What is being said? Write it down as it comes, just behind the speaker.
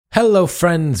Hello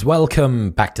friends, welcome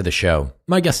back to the show.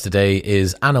 My guest today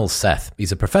is Anil Seth.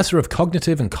 He's a professor of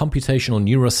cognitive and computational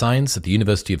neuroscience at the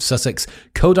University of Sussex,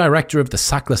 co-director of the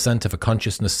Sackler Centre for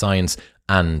Consciousness Science,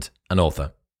 and an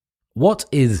author. What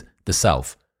is the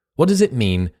self? What does it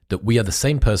mean that we are the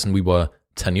same person we were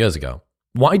 10 years ago?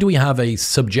 Why do we have a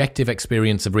subjective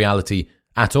experience of reality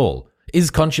at all? Is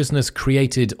consciousness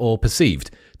created or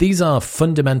perceived? These are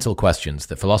fundamental questions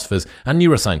that philosophers and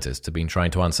neuroscientists have been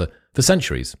trying to answer for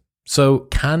centuries. So,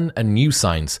 can a new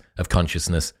science of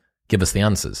consciousness give us the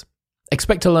answers?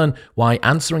 Expect to learn why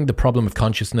answering the problem of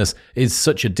consciousness is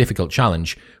such a difficult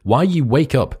challenge, why you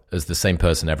wake up as the same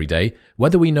person every day,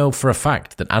 whether we know for a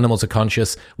fact that animals are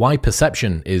conscious, why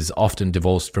perception is often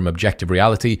divorced from objective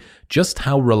reality, just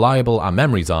how reliable our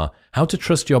memories are, how to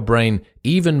trust your brain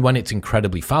even when it's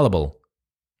incredibly fallible,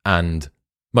 and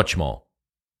much more.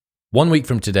 1 week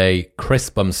from today, Chris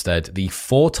Bumstead, the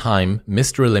 4-time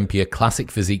Mr. Olympia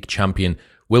Classic Physique champion,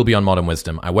 will be on Modern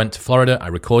Wisdom. I went to Florida. I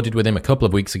recorded with him a couple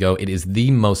of weeks ago. It is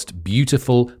the most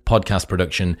beautiful podcast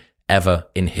production ever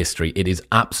in history. It is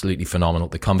absolutely phenomenal.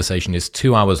 The conversation is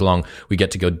 2 hours long. We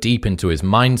get to go deep into his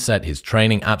mindset, his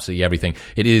training, absolutely everything.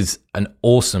 It is an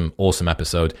awesome, awesome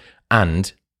episode.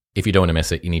 And if you don't want to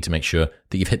miss it, you need to make sure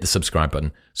that you've hit the subscribe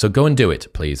button. So go and do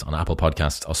it, please, on Apple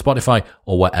Podcasts or Spotify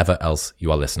or wherever else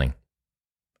you are listening.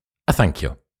 A thank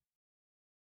you.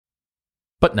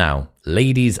 But now,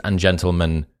 ladies and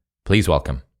gentlemen, please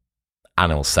welcome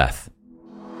Anil Seth.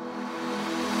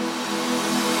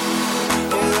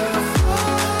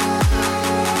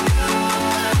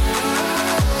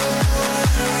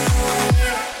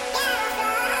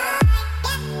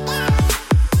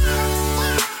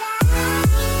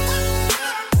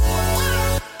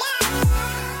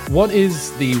 What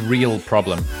is the real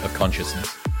problem of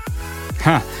consciousness?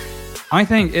 I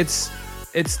think it's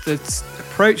the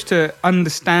approach to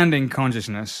understanding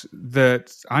consciousness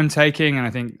that I'm taking, and I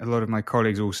think a lot of my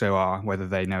colleagues also are, whether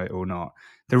they know it or not.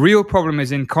 The real problem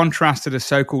is in contrast to the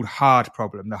so-called hard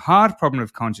problem. The hard problem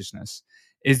of consciousness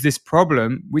is this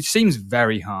problem, which seems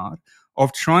very hard,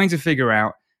 of trying to figure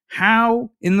out how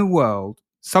in the world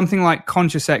something like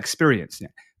conscious experience,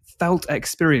 felt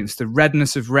experience, the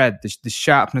redness of red, the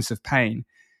sharpness of pain,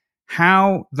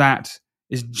 how that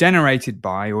is generated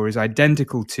by or is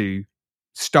identical to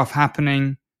stuff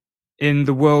happening in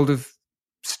the world of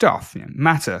stuff,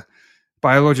 matter,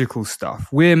 biological stuff.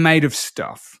 We're made of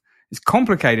stuff. It's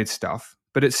complicated stuff,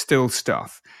 but it's still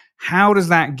stuff. How does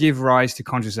that give rise to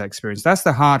conscious experience? That's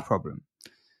the hard problem.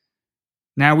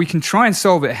 Now, we can try and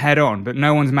solve it head on, but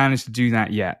no one's managed to do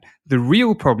that yet. The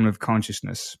real problem of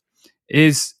consciousness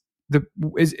is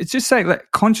it's just saying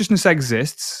that consciousness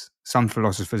exists. Some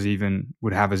philosophers even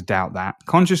would have us doubt that.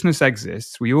 Consciousness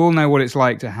exists. We all know what it's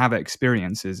like to have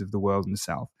experiences of the world and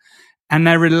self. And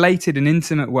they're related in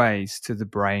intimate ways to the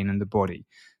brain and the body.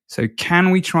 So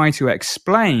can we try to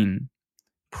explain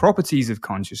properties of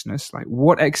consciousness, like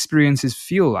what experiences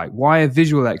feel like? Why a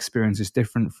visual experience is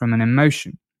different from an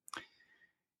emotion?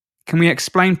 Can we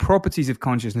explain properties of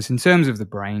consciousness in terms of the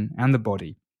brain and the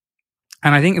body?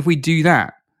 And I think if we do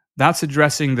that, that's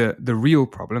addressing the real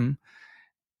problem.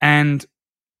 And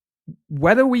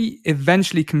whether we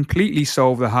eventually completely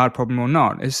solve the hard problem or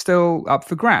not is still up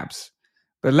for grabs.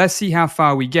 But let's see how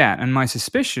far we get. And my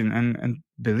suspicion and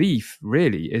belief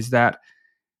really is that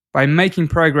by making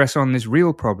progress on this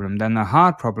real problem, then the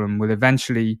hard problem will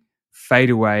eventually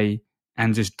fade away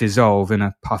and just dissolve in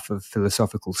a puff of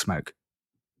philosophical smoke.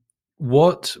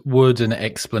 What would an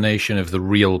explanation of the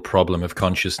real problem of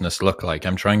consciousness look like?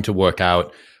 I'm trying to work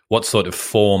out what sort of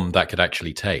form that could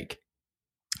actually take.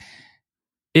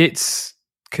 It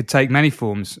could take many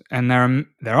forms, and there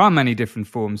are many different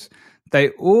forms. They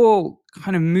all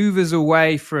kind of move us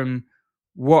away from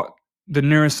what the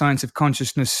neuroscience of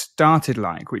consciousness started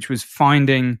like, which was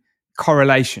finding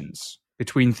correlations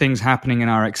between things happening in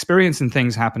our experience and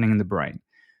things happening in the brain.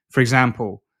 For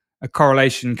example, a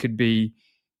correlation could be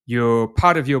your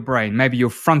part of your brain, maybe your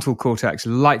frontal cortex,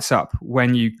 lights up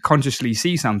when you consciously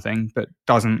see something, but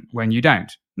doesn't when you don't.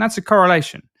 And that's a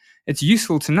correlation. It's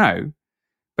useful to know,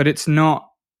 but it's not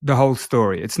the whole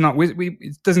story. It's not.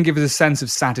 It doesn't give us a sense of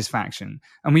satisfaction.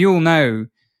 And we all know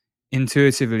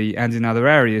intuitively and in other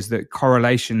areas that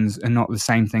correlations are not the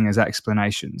same thing as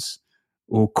explanations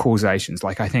or causations.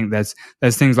 Like I think there's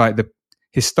things like the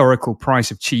historical price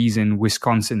of cheese in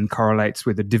Wisconsin correlates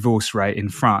with the divorce rate in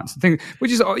France. Which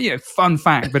is fun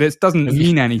fact, but it doesn't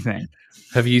mean anything.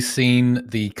 Have you seen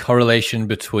the correlation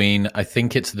between, I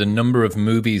think it's the number of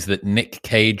movies that Nick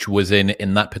Cage was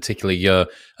in that particular year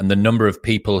and the number of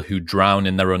people who drown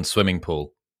in their own swimming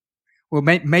pool? Well,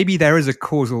 maybe there is a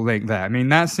causal link there. I mean,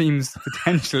 that seems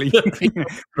potentially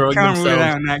throwing can't rule it themselves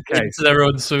out in that case. into their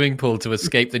own swimming pool to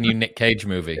escape the new Nick Cage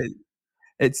movie.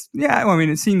 Well, I mean,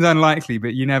 it seems unlikely,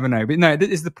 but you never know. But no, this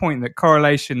is the point, that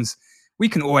correlations, we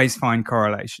can always find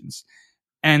correlations.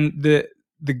 And the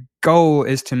goal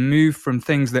is to move from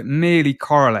things that merely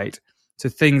correlate to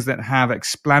things that have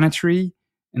explanatory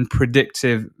and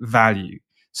predictive value,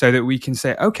 so that we can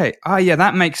say, okay, yeah,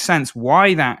 that makes sense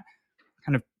why that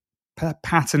kind of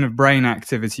pattern of brain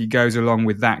activity goes along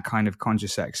with that kind of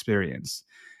conscious experience.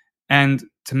 And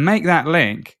to make that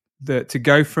link, to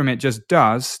go from it just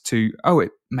does to,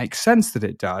 it makes sense that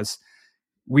it does,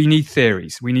 we need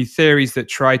theories. We need theories that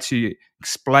try to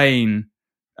explain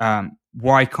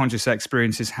why conscious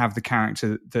experiences have the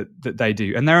character that they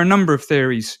do. And there are a number of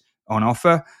theories on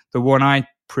offer. The one I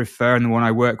prefer and the one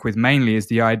I work with mainly is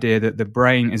the idea that the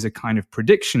brain is a kind of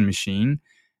prediction machine,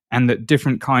 and that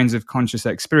different kinds of conscious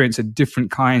experience are different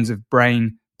kinds of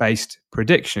brain-based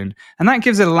prediction. And that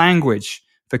gives a language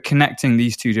for connecting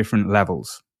these two different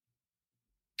levels.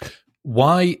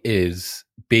 Why is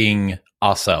being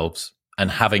ourselves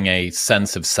and having a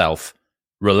sense of self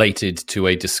related to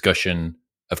a discussion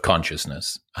of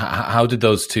consciousness? How did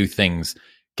those two things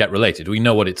get related? We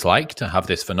know what it's like to have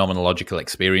this phenomenological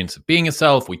experience of being a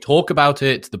self. We talk about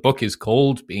it. The book is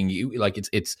called Being You. Like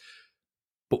it's.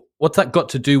 But what's that got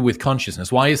to do with consciousness?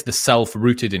 Why is the self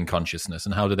rooted in consciousness,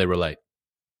 and how do they relate?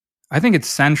 I think it's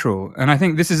central. And I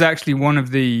think this is actually one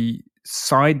of the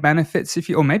side benefits,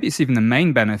 or maybe it's even the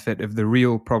main benefit of the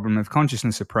real problem of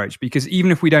consciousness approach, because even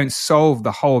if we don't solve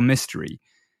the whole mystery,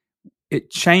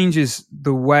 it changes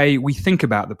the way we think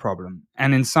about the problem.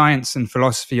 And in science and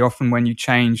philosophy, often when you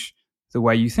change the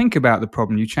way you think about the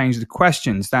problem, you change the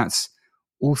questions, that's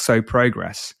also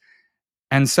progress.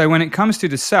 And so when it comes to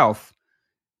the self,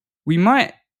 we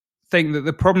might think that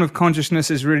the problem of consciousness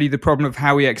is really the problem of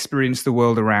how we experience the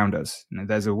world around us.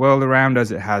 There's a world around us,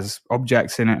 it has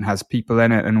objects in it, it has people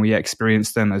in it, and we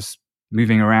experience them as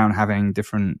moving around, having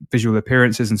different visual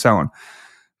appearances and so on.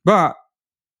 But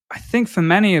I think for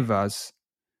many of us,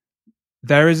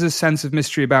 there is a sense of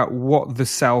mystery about what the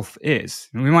self is.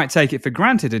 And we might take it for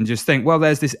granted and just think, well,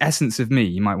 there's this essence of me.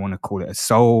 You might want to call it a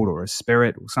soul or a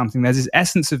spirit or something. There's this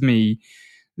essence of me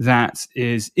that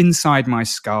is inside my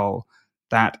skull,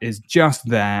 that is just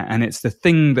there, and it's the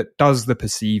thing that does the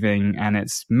perceiving, and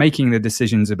it's making the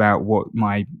decisions about what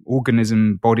my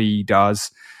organism body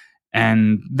does,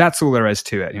 and that's all there is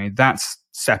to it. I mean, that's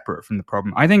separate from the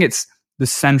problem. I think it's the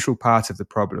central part of the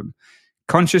problem.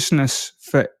 Consciousness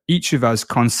for each of us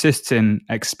consists in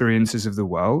experiences of the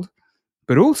world,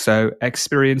 but also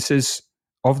experiences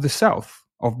of the self,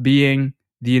 of being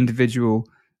the individual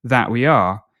that we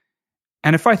are.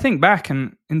 And if I think back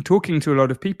and in talking to a lot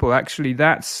of people, actually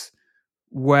that's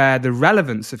where the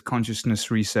relevance of consciousness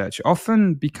research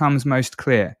often becomes most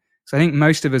clear. So I think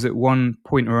most of us at one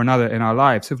point or another in our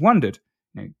lives have wondered,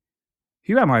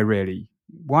 who am I really?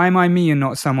 Why am I me and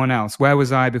not someone else? Where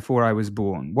was I before I was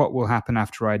born? What will happen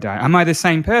after I die? Am I the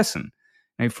same person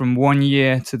from one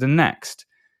year to the next?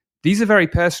 These are very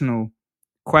personal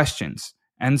questions.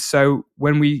 And so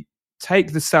when we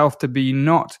take the self to be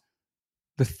not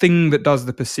the thing that does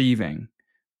the perceiving,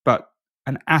 but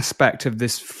an aspect of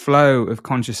this flow of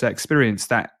conscious experience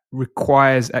that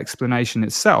requires explanation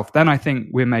itself, then I think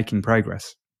we're making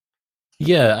progress.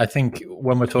 Yeah, I think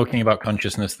when we're talking about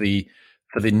consciousness,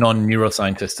 for the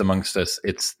non-neuroscientists amongst us,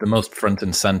 it's the most front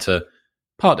and center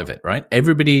part of it, right?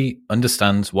 Everybody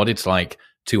understands what it's like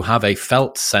to have a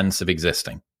felt sense of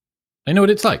existing. They know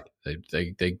what it's like.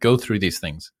 They go through these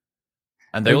things.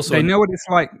 And they know what it's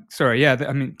like. Sorry, yeah.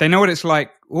 I mean, they know what it's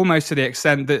like almost to the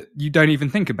extent that you don't even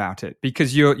think about it,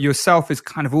 because your self is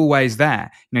kind of always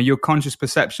there. Your conscious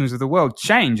perceptions of the world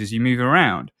change as you move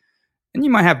around, and you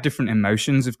might have different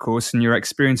emotions, of course, and your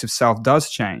experience of self does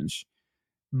change.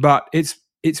 But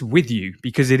it's with you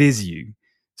because it is you.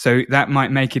 So that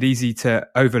might make it easy to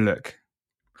overlook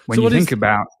when you think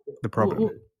about the problem.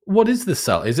 What is the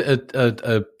self? Is it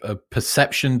a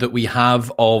perception that we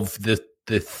have of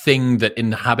the thing that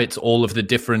inhabits all of the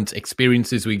different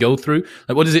experiences we go through?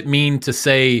 Like, what does it mean to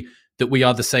say that we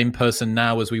are the same person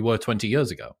now as we were 20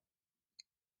 years ago?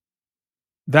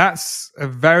 That's a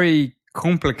very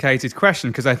complicated question,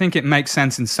 because I think it makes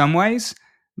sense in some ways,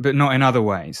 but not in other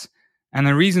ways. And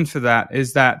the reason for that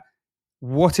is that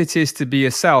what it is to be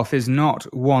a self is not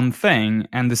one thing,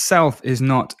 and the self is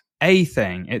not a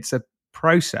thing. It's a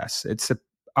process. It's an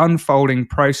unfolding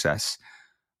process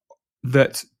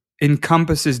that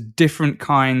encompasses different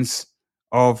kinds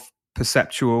of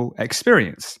perceptual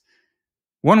experience.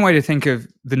 One way to think of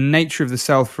the nature of the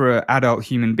self for an adult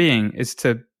human being is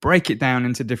to break it down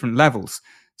into different levels.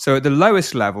 So at the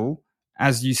lowest level,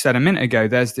 as you said a minute ago,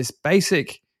 there's this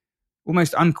basic,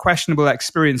 almost unquestionable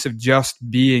experience of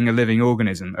just being a living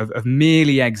organism, of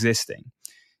merely existing.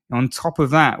 On top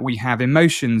of that, we have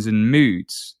emotions and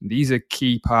moods. These are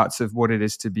key parts of what it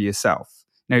is to be a self.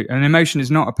 Now, an emotion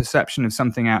is not a perception of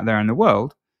something out there in the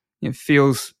world. It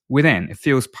feels within. It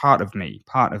feels part of me,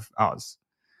 part of us.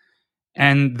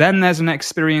 And then there's an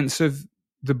experience of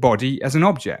the body as an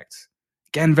object.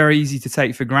 Again, very easy to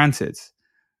take for granted.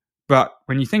 But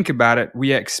when you think about it,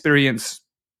 we experience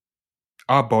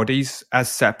our bodies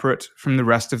as separate from the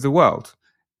rest of the world.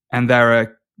 And there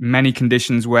are many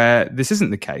conditions where this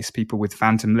isn't the case. People with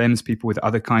phantom limbs, people with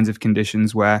other kinds of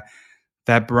conditions where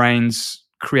their brains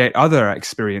create other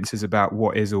experiences about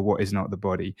what is or what is not the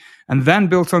body. And then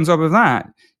built on top of that,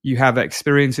 you have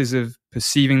experiences of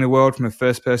perceiving the world from a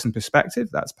first-person perspective.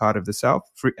 That's part of the self.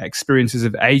 Experiences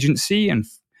of agency and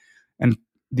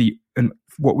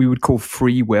what we would call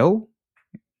free will,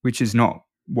 which is not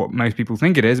what most people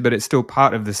think it is, but it's still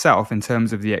part of the self in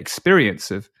terms of the experience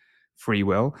of free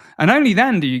will. And only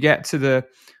then do you get to the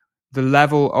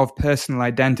level of personal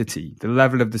identity, the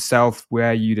level of the self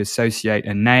where you'd associate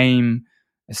a name,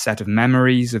 a set of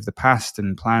memories of the past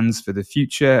and plans for the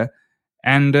future,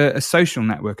 and a social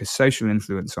network, a social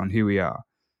influence on who we are.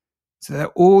 So there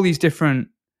are all these different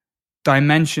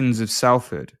dimensions of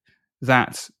selfhood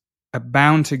that are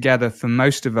bound together for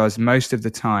most of us, most of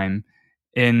the time,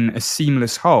 in a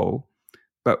seamless whole.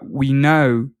 But we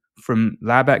know from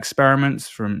lab experiments,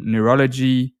 from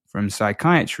neurology, from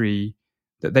psychiatry,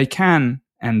 that they can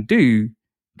and do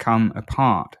come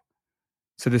apart.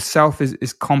 So the self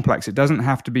is complex. It doesn't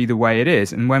have to be the way it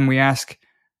is. And when we ask,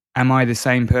 am I the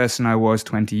same person I was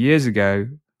 20 years ago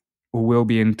or will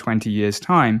be in 20 years'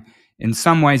 time? In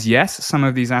some ways, yes, some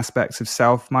of these aspects of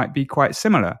self might be quite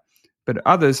similar, but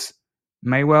others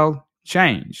may well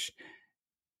change.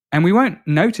 And we won't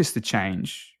notice the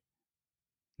change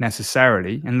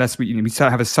necessarily, unless we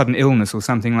have a sudden illness or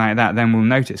something like that, then we'll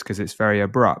notice because it's very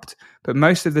abrupt. But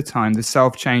most of the time, the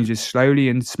self changes slowly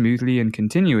and smoothly and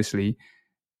continuously.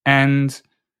 And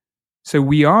so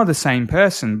we are the same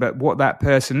person, but what that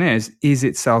person is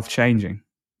itself changing.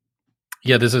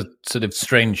 Yeah, there's a sort of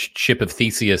strange ship of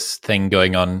Theseus thing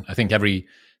going on. I think every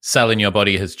cell in your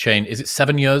body has changed. Is it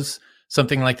 7 years?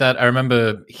 Something like that. I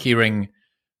remember hearing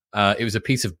it was a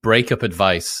piece of breakup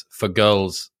advice for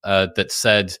girls that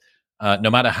said,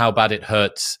 no matter how bad it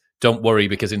hurts, don't worry,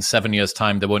 because in 7 years'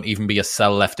 time, there won't even be a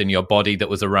cell left in your body that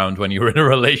was around when you were in a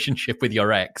relationship with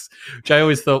your ex, which I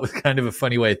always thought was kind of a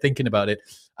funny way of thinking about it.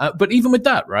 But even with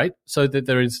that, right? So that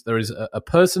there is a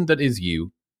person that is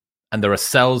you, and there are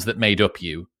cells that made up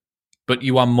you, but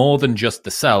you are more than just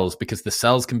the cells, because the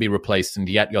cells can be replaced, and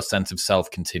yet your sense of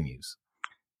self continues.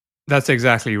 That's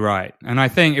exactly right. And I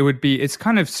think it's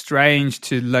kind of strange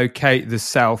to locate the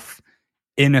self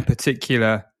in a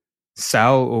particular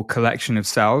cell or collection of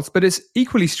cells, but it's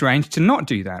equally strange to not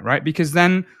do that, right? Because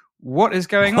then what is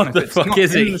going on? What the fuck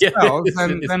is it?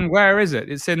 Then where is it?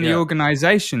 It's in the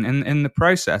organization, in the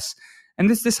process. And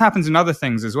this happens in other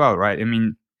things as well, right? I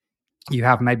mean, you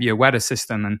have maybe a weather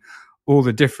system and all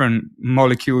the different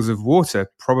molecules of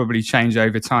water probably change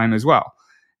over time as well.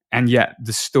 And yet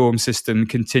the storm system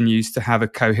continues to have a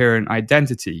coherent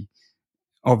identity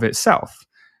of itself.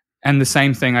 And the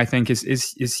same thing, I think,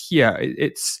 is here.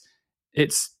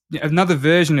 It's another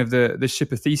version of the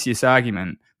ship of Theseus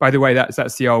argument. By the way,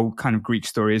 that's the old kind of Greek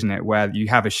story, isn't it? Where you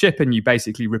have a ship and you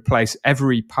basically replace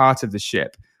every part of the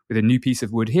ship with a new piece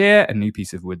of wood here, a new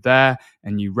piece of wood there,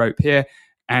 a new rope here.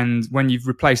 And when you've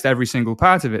replaced every single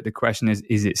part of it, the question is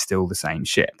it still the same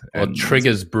ship? Or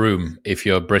triggers broom if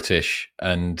you're British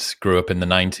and grew up in the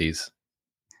 90s.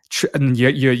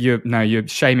 You're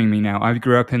shaming me now. I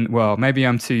grew up maybe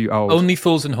I'm too old. Only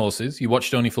Fools and Horses. You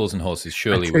watched Only Fools and Horses,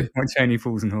 surely. I did watch Only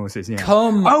Fools and Horses, yeah.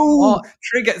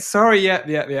 Trigger. Sorry,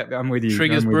 yeah, I'm with you.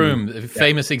 Triggers broom. A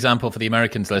famous example for the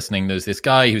Americans listening. There's this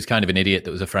guy who's kind of an idiot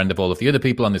that was a friend of all of the other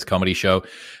people on this comedy show.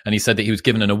 And he said that he was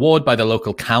given an award by the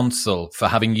local council for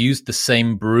having used the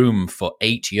same broom for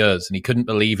 8 years. And he couldn't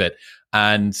believe it.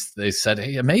 And they said,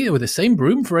 hey, I made it with the same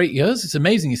broom for 8 years. It's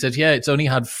amazing. He said, yeah, it's only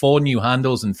had 4 new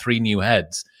handles and 3 new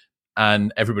heads.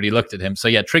 And everybody looked at him. So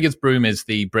yeah, Trigger's broom is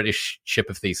the British ship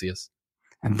of Theseus.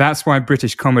 And that's why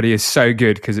British comedy is so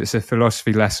good, because it's a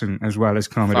philosophy lesson as well as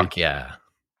comedy. Fuck yeah.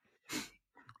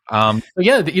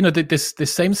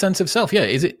 This same sense of self. Yeah,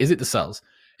 is it the cells?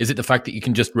 Is it the fact that you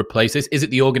can just replace this? Is it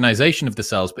the organization of the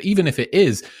cells? But even if it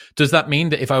is, does that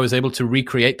mean that if I was able to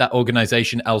recreate that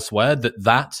organization elsewhere,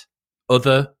 that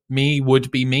other me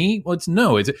would be me? Well,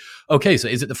 no. Is it okay? So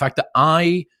is it the fact that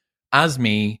I, as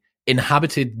me,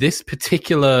 inhabited this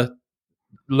particular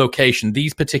location,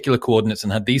 these particular coordinates,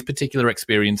 and had these particular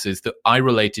experiences that I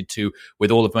related to with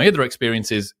all of my other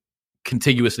experiences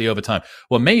contiguously over time.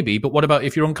 Well, maybe, but what about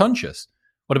if you're unconscious?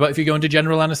 What about if you go into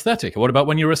general anesthetic? Or what about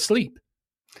when you're asleep?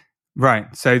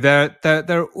 Right. So there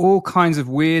are all kinds of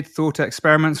weird thought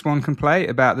experiments one can play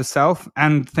about the self,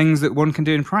 and things that one can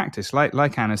do in practice,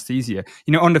 like anesthesia.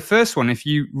 You know, on the first one, if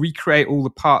you recreate all the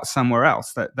parts somewhere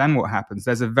else, then what happens?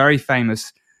 There's a very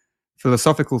famous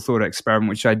philosophical thought experiment,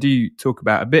 which I do talk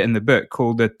about a bit in the book,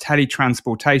 called the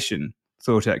teletransportation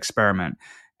thought experiment.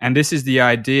 And this is the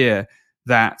idea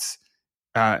that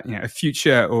a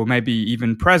future or maybe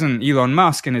even present Elon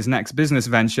Musk in his next business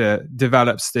venture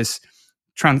develops this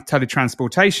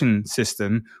teletransportation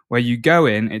system where you go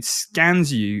in, it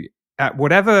scans you at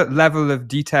whatever level of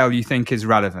detail you think is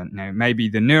relevant. You know, maybe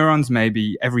the neurons,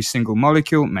 maybe every single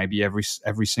molecule, maybe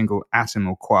every single atom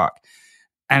or quark.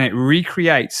 And it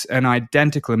recreates a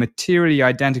materially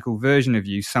identical version of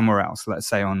you somewhere else, let's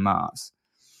say on Mars.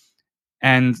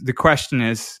 And the question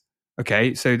is,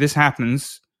 okay, so this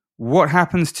happens. What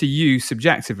happens to you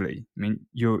subjectively? I mean,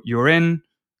 you're in,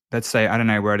 let's say, I don't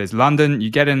know where it is, London. You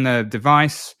get in the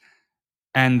device,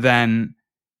 and then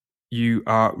you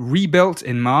are rebuilt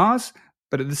in Mars.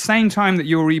 But at the same time that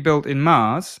you're rebuilt in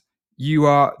Mars, you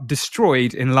are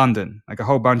destroyed in London. Like a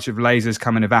whole bunch of lasers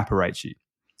come and evaporate you,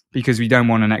 because we don't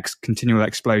want an continual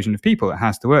explosion of people. It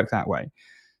has to work that way.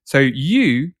 So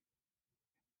you,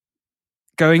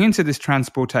 going into this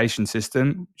transportation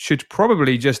system, should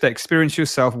probably just experience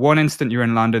yourself. One instant you're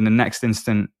in London, the next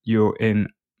instant you're in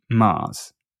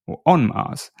Mars or on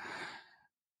Mars.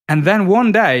 And then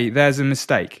one day there's a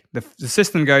mistake. The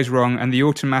system goes wrong, and the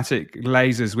automatic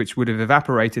lasers which would have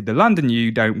evaporated the London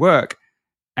you don't work,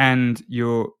 and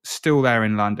you're still there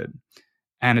in London.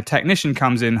 And a technician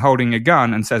comes in holding a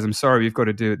gun and says, I'm sorry, we've got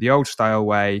to do it the old style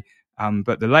way,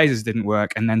 but the lasers didn't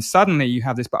work. And then suddenly you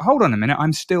have this, but hold on a minute,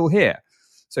 I'm still here.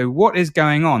 So what is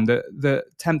going on? The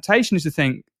temptation is to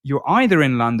think you're either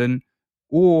in London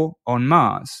or on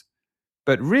Mars.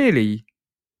 But really,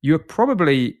 you're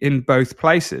probably in both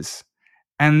places.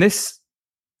 And this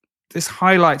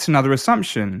highlights another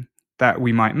assumption that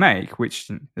we might make, which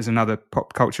is another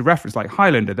pop culture reference like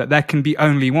Highlander, that there can be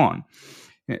only one.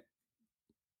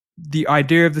 The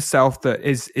idea of the self that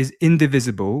is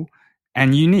indivisible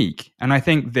and unique. And I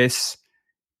think this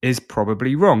is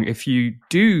probably wrong. If you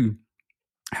do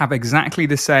have exactly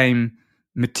the same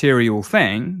material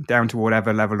thing down to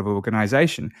whatever level of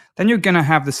organization, then you're going to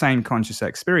have the same conscious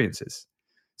experiences.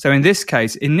 So in this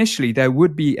case, initially, there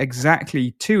would be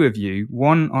exactly two of you,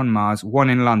 one on Mars, one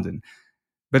in London.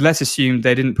 But let's assume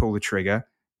they didn't pull the trigger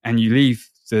and you leave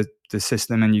the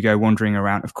system and you go wandering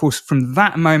around. Of course, from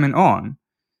that moment on,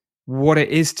 what it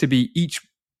is to be each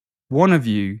one of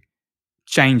you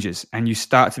changes, and you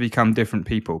start to become different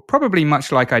people. Probably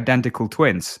much like identical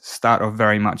twins start off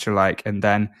very much alike, and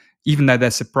then even though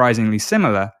they're surprisingly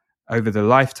similar over the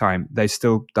lifetime, they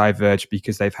still diverge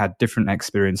because they've had different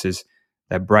experiences.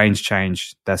 Their brains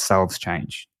change, their selves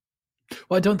change.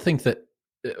 Well, I don't think that,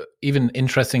 even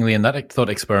interestingly in that thought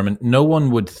experiment, no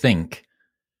one would think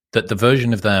that the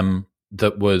version of them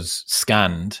that was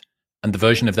scanned and the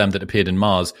version of them that appeared in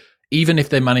Mars, even if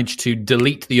they managed to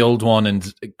delete the old one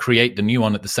and create the new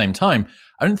one at the same time,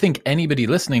 I don't think anybody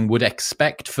listening would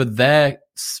expect for their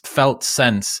felt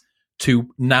sense to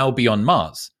now be on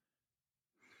Mars.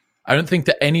 I don't think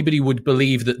that anybody would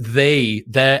believe that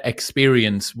their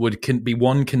experience would be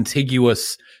one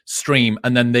contiguous stream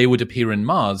and then they would appear in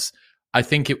Mars. I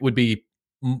think it would be,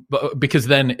 because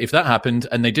then if that happened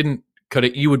and they didn't cut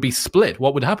it, you would be split.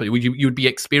 What would happen? You would be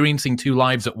experiencing two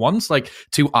lives at once, like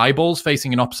two eyeballs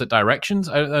facing in opposite directions?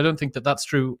 I don't think that that's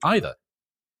true either.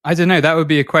 I don't know. That would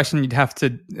be a question you'd have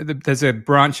to... There's a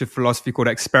branch of philosophy called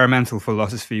experimental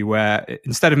philosophy, where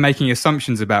instead of making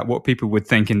assumptions about what people would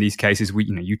think in these cases,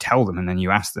 you tell them and then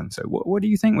you ask them. So what do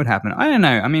you think would happen? I don't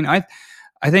know. I mean, I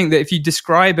think that if you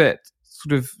describe it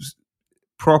sort of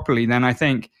properly, then I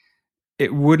think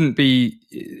it wouldn't be...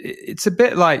 It's a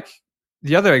bit like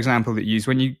the other example that you use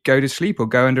when you go to sleep or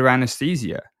go under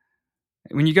anesthesia.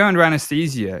 When you go under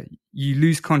anesthesia, you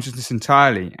lose consciousness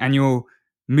entirely and you're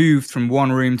moved from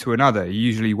one room to another. You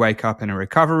usually wake up in a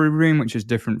recovery room, which is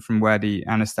different from where the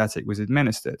anesthetic was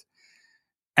administered.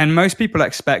 And most people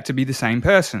expect to be the same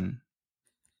person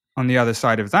on the other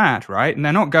side of that, right? And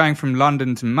they're not going from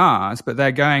London to Mars, but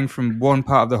they're going from one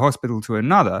part of the hospital to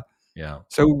another. Yeah.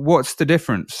 So what's the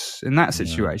difference in that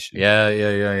situation?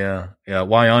 Yeah.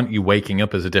 Why aren't you waking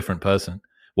up as a different person?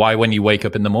 Why, when you wake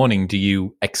up in the morning, do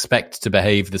you expect to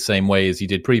behave the same way as you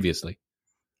did previously?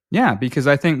 Yeah, because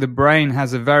I think the brain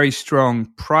has a very strong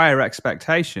prior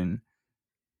expectation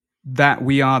that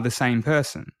we are the same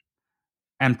person.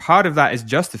 And part of that is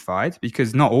justified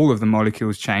because not all of the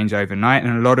molecules change overnight,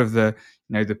 and a lot of the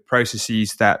the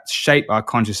processes that shape our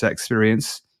conscious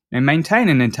experience maintain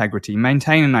an integrity,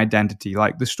 maintain an identity,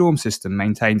 like the storm system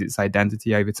maintains its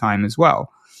identity over time as well.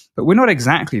 But we're not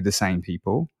exactly the same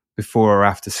people before or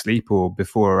after sleep or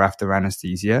before or after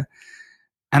anesthesia.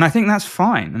 And I think that's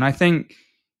fine. And I think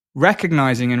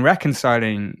recognizing and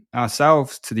reconciling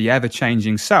ourselves to the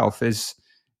ever-changing self is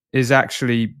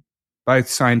actually both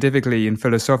scientifically and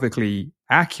philosophically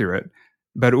accurate,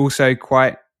 but also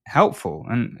quite helpful.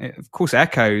 And it, of course,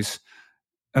 echoes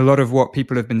a lot of what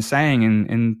people have been saying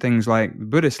in things like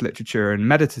Buddhist literature and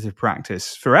meditative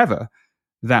practice forever,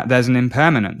 that there's an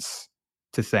impermanence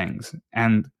to things,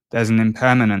 and there's an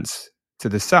impermanence to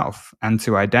the self and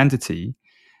to identity.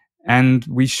 And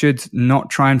we should not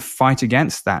try and fight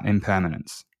against that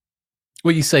impermanence.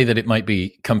 Well, you say that it might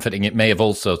be comforting. It may have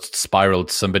also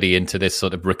spiraled somebody into this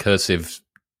sort of recursive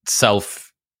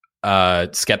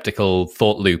skeptical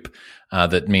thought loop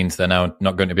that means they're now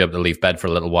not going to be able to leave bed for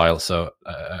a little while. So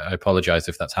I apologize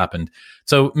if that's happened.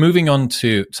 So moving on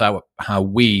to how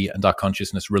we and our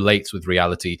consciousness relates with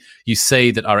reality, you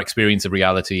say that our experience of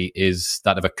reality is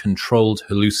that of a controlled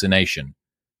hallucination.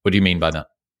 What do you mean by that?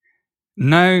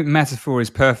 No metaphor is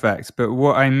perfect, but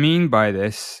what I mean by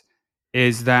this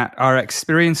is that our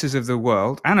experiences of the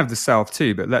world, and of the self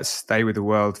too, but let's stay with the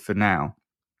world for now,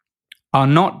 are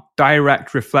not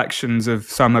direct reflections of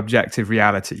some objective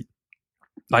reality,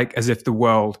 like as if the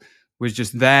world was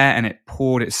just there and it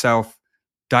poured itself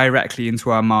directly into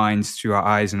our minds through our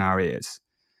eyes and our ears.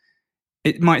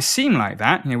 It might seem like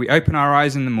that. We open our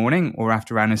eyes in the morning or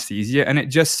after anesthesia, and it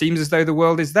just seems as though the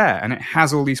world is there, and it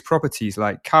has all these properties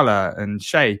like color and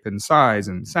shape and size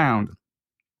and sound.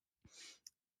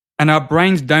 And our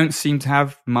brains don't seem to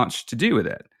have much to do with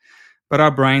it, but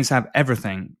our brains have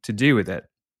everything to do with it.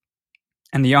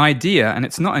 And the idea, and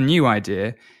it's not a new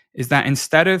idea, is that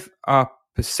instead of our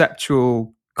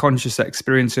perceptual conscious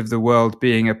experience of the world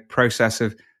being a process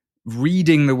of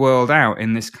reading the world out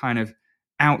in this kind of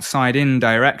outside-in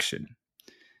direction,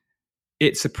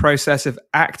 it's a process of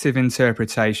active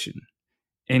interpretation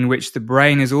in which the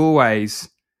brain is always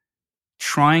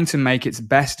trying to make its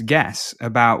best guess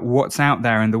about what's out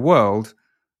there in the world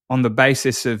on the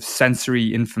basis of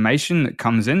sensory information that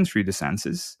comes in through the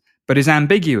senses, but is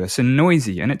ambiguous and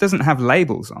noisy, and it doesn't have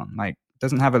labels on. Like, it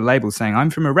doesn't have a label saying,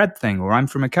 I'm from a red thing or I'm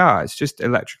from a car. It's just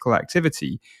electrical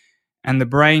activity. And the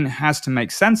brain has to make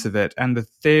sense of it. And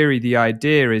the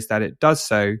idea is that it does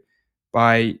so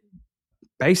by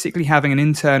basically having an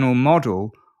internal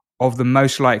model of the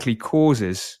most likely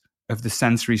causes of the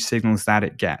sensory signals that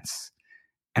it gets.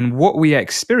 And what we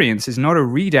experience is not a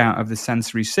readout of the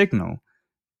sensory signal,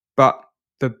 but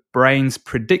the brain's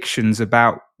predictions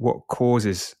about what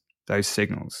causes those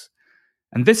signals.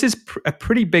 And this is a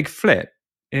pretty big flip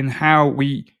in how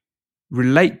we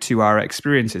relate to our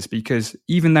experiences, because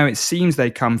even though it seems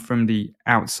they come from the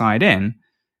outside in,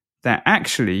 they're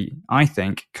actually, I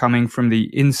think, coming from the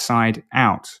inside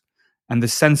out. And the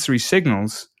sensory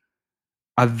signals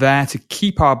are there to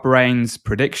keep our brain's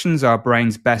predictions, our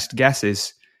brain's best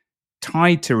guesses,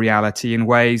 tied to reality in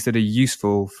ways that are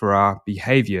useful for our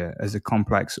behavior as a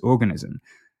complex organism.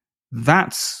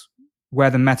 That's where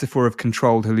the metaphor of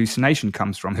controlled hallucination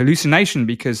comes from. Hallucination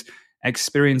because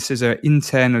experiences are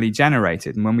internally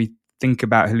generated. And when we think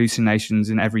about hallucinations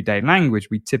in everyday language,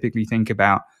 we typically think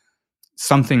about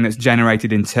something that's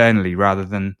generated internally rather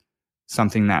than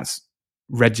something that's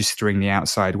registering the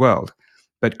outside world.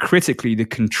 But critically, the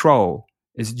control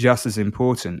is just as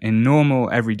important. In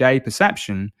normal, everyday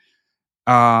perception,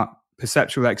 our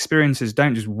perceptual experiences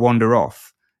don't just wander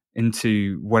off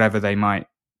into whatever they might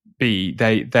be.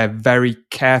 They're very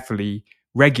carefully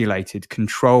regulated,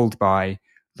 controlled by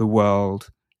the world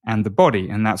and the body.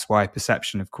 And that's why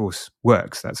perception, of course,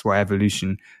 works. That's why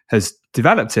evolution has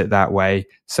developed it that way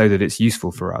so that it's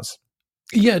useful for us.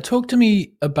 Yeah, talk to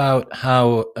me about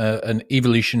how an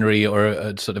evolutionary or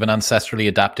a sort of an ancestrally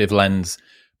adaptive lens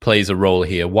plays a role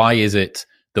here. Why is it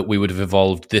that we would have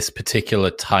evolved this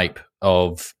particular type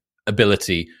of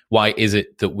ability? Why is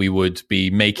it that we would be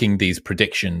making these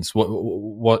predictions?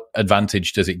 What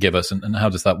advantage does it give us, and how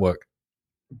does that work?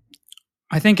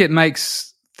 I think it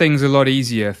makes things a lot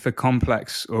easier for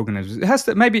complex organisms. It has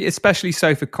to, maybe especially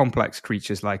so for complex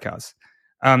creatures like us.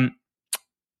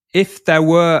 If there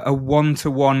were a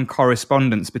one-to-one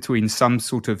correspondence between some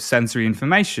sort of sensory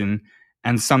information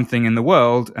and something in the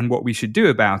world and what we should do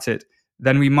about it,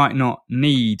 then we might not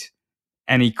need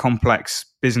any complex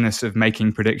business of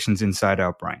making predictions inside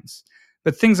our brains.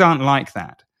 But things aren't like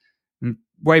that. And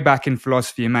way back in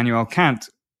philosophy, Immanuel Kant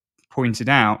pointed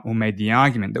out or made the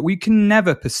argument that we can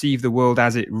never perceive the world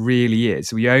as it really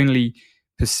is. We only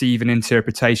perceive an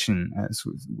interpretation,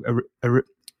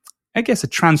 a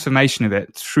transformation of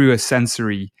it through a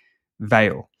sensory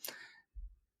veil.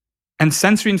 And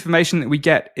sensory information that we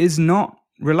get is not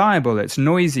reliable. It's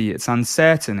noisy, it's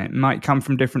uncertain, it might come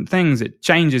from different things. It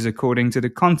changes according to the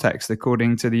context,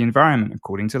 according to the environment,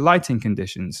 according to lighting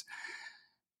conditions.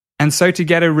 And so to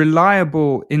get a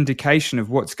reliable indication of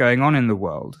what's going on in the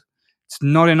world, it's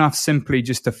not enough simply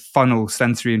just to funnel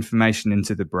sensory information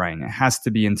into the brain. It has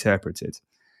to be interpreted.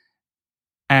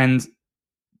 And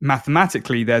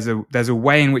mathematically, there's a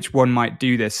way in which one might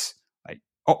do this like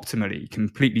optimally,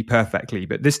 completely perfectly.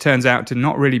 But this turns out to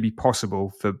not really be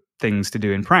possible for things to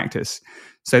do in practice.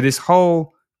 So this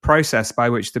whole process by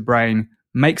which the brain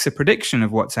makes a prediction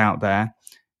of what's out there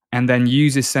and then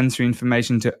uses sensory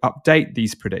information to update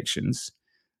these predictions,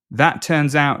 that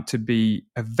turns out to be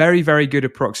a very, very good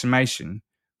approximation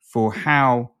for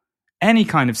how any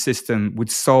kind of system would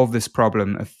solve this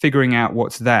problem of figuring out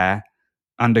what's there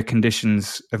under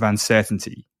conditions of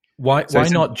uncertainty. Why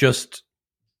not just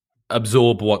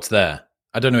absorb what's there?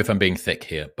 I don't know if I'm being thick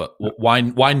here, but why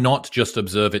not just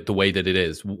observe it the way that it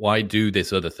is? Why do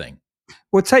this other thing?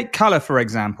 Well, take color, for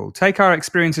example. Take our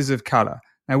experiences of color.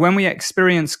 Now, when we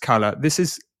experience color, this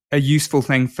is a useful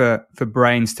thing for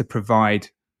brains to provide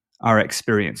our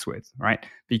experience with, right?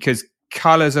 Because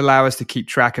colors allow us to keep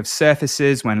track of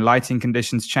surfaces. When lighting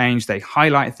conditions change, they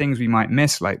highlight things we might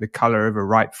miss, like the color of a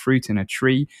ripe fruit in a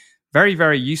tree. Very,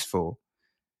 very useful.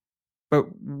 But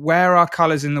where are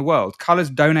colors in the world? Colors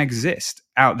don't exist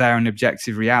out there in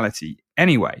objective reality.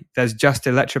 Anyway, there's just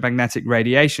electromagnetic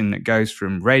radiation that goes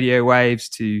from radio waves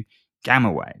to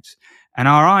gamma waves. And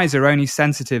our eyes are only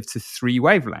sensitive to 3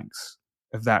 wavelengths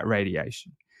of that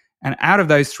radiation. And out of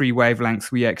those 3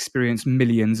 wavelengths, we experience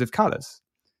millions of colors.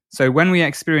 So when we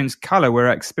experience color, we're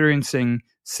experiencing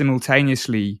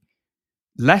simultaneously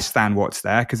less than what's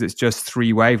there because it's just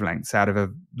 3 wavelengths out of a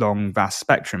long, vast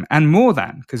spectrum, and more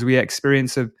than because we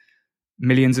experience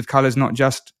millions of colors, not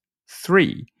just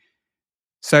 3.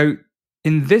 So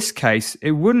in this case,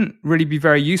 it wouldn't really be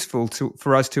very useful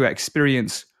for us to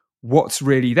experience what's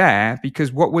really there,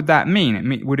 because what would that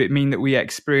mean? Would it mean that we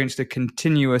experienced a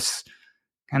continuous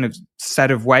kind of set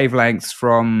of wavelengths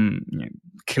from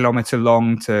kilometer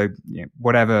long to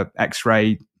whatever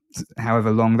X-ray, however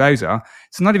long those are?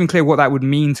 It's not even clear what that would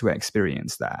mean to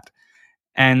experience that.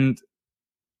 And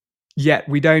yet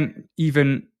we don't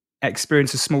even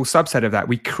experience a small subset of that.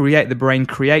 The brain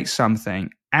creates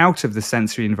something out of the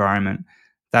sensory environment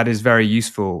that is very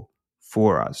useful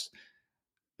for us.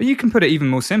 But you can put it even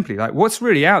more simply, like what's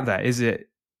really out there? Is it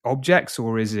objects,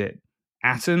 or is it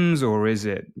atoms, or is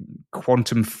it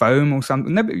quantum foam or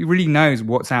something? Nobody really knows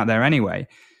what's out there anyway.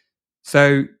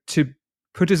 So to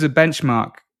put as a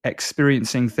benchmark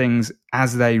experiencing things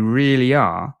as they really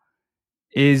are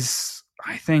is,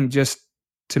 I think, just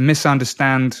to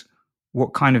misunderstand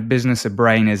what kind of business a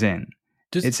brain is in.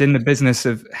 It's in the business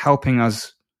of helping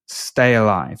us stay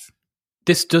alive.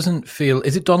 This doesn't feel...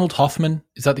 Is it Donald Hoffman?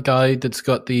 Is that the guy that's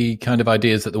got the kind of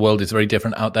ideas that the world is very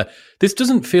different out there? This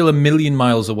doesn't feel a million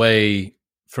miles away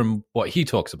from what he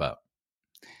talks about.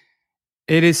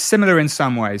 It is similar in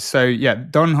some ways. So yeah,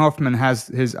 Don Hoffman has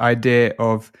his idea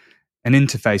of an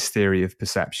interface theory of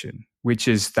perception, which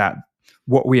is that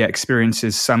what we experience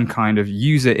is some kind of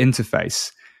user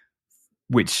interface,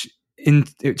 which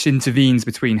intervenes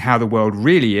between how the world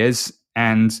really is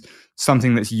and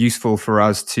something that's useful for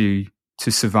us to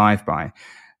survive by.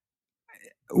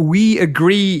 We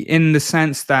agree in the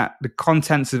sense that the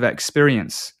contents of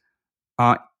experience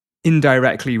are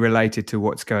indirectly related to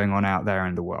what's going on out there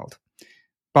in the world.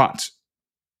 But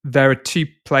there are 2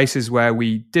 places where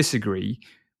we disagree.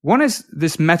 One is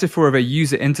this metaphor of a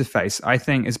user interface, I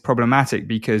think, is problematic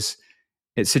because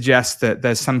it suggests that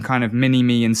there's some kind of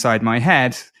mini-me inside my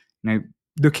head,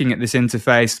 looking at this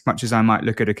interface, much as I might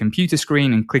look at a computer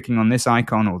screen and clicking on this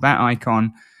icon or that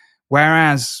icon.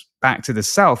 Whereas back to the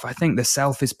self, I think the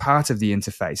self is part of the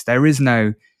interface. There is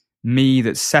no me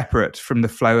that's separate from the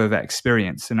flow of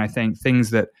experience. And I think things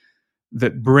that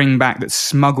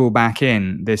smuggle back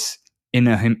in this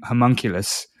inner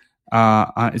homunculus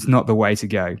is not the way to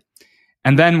go.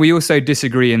 And then we also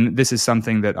disagree, and this is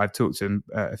something that I've talked to him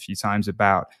a few times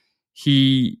about.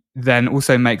 He then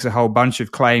also makes a whole bunch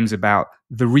of claims about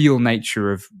the real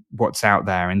nature of what's out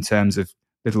there in terms of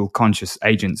little conscious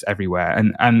agents everywhere.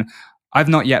 And I've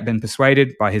not yet been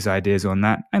persuaded by his ideas on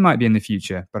that. I might be in the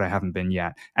future, but I haven't been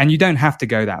yet. And you don't have to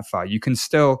go that far. You can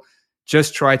still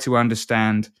just try to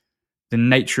understand the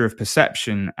nature of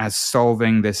perception as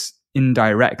solving this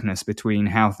indirectness between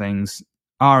how things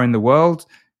are in the world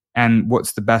and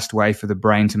what's the best way for the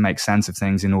brain to make sense of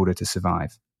things in order to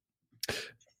survive.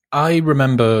 I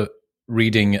remember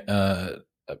reading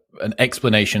an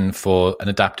explanation for an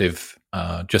adaptive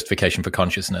justification for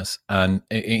consciousness, and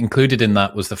included in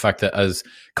that was the fact that as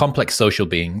complex social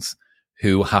beings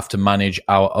who have to manage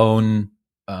our own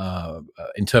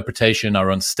interpretation,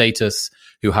 our own status,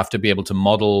 who have to be able to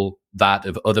model that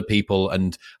of other people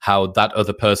and how that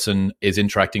other person is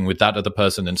interacting with that other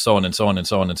person, and so on and so on and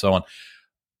so on and so on.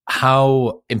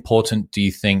 How important do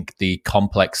you think the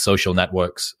complex social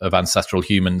networks of ancestral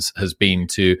humans has been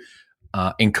to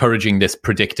encouraging this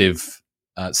predictive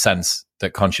sense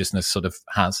that consciousness sort of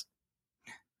has?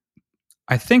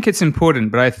 I think it's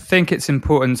important, but I think its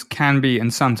importance can be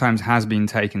and sometimes has been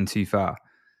taken too far.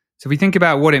 So if we think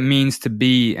about what it means to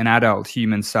be an adult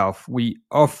human self, we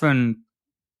often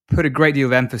put a great deal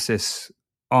of emphasis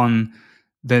on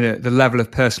the level of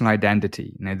personal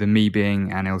identity. You know, the me being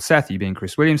Anil, Seth, you being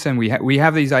Chris Williamson. We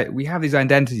have these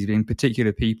identities being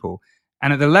particular people,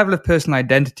 and at the level of personal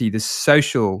identity, the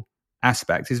social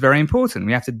aspect is very important.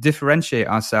 We have to differentiate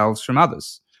ourselves from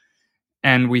others,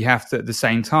 and we have to at the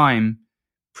same time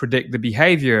predict the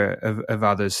behavior of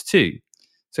others too.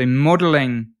 So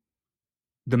modeling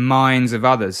the minds of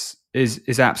others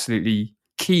is absolutely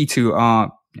key to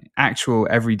our actual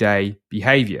everyday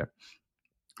behavior.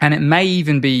 And it may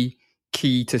even be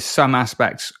key to some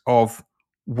aspects of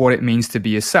what it means to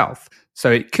be a self. So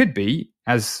it could be,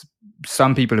 as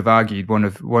some people have argued, one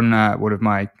of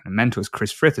my mentors,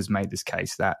 Chris Frith, has made this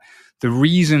case that the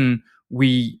reason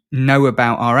we know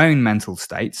about our own mental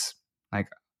states, like,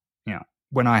 you know,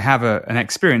 when I have an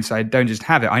experience, I don't just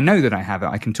have it. I know that I have it.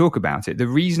 I can talk about it. The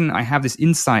reason I have this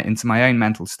insight into my own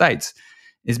mental states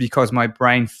is because my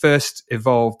brain first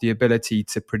evolved the ability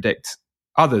to predict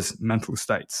others' mental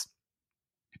states.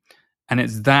 And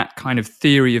it's that kind of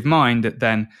theory of mind that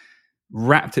then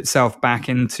wrapped itself back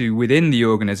into within the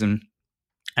organism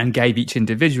and gave each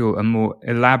individual a more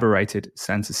elaborated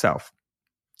sense of self.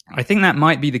 I think that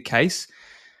might be the case,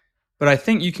 but I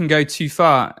think you can go too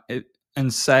far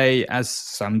and say, as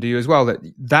some do as well, that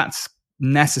that's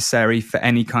necessary for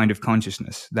any kind of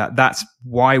consciousness, that's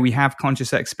why we have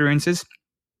conscious experiences,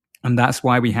 and that's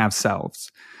why we have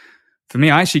selves. For me,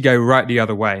 I actually go right the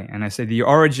other way. And I say the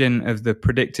origin of the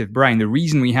predictive brain, the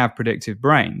reason we have predictive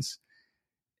brains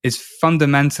is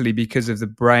fundamentally because of the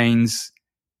brain's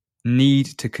need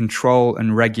to control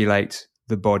and regulate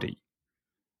the body.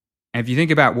 And if you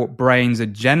think about what brains are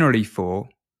generally for,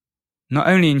 not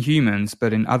only in humans,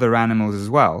 but in other animals as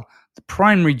well, the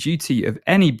primary duty of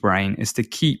any brain is to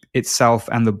keep itself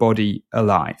and the body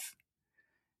alive.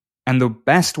 And the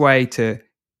best way to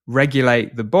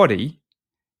regulate the body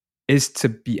is to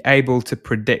be able to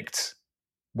predict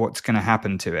what's going to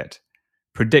happen to it.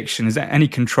 Prediction, as any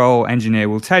control engineer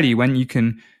will tell you, when you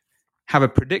can have a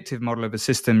predictive model of a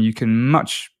system, you can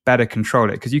much better control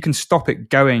it because you can stop it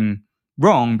going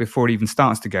wrong before it even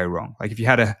starts to go wrong. Like if you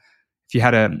had a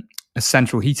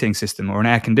central heating system or an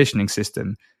air conditioning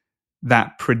system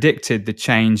that predicted the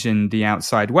change in the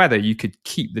outside weather, you could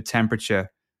keep the temperature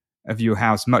of your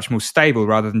house much more stable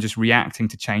rather than just reacting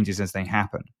to changes as they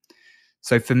happen.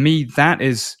 So for me, that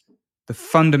is the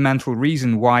fundamental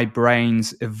reason why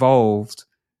brains evolved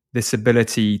this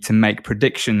ability to make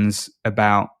predictions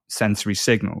about sensory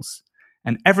signals.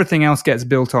 And everything else gets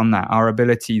built on that. Our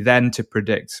ability then to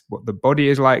predict what the body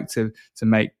is like, to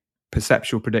make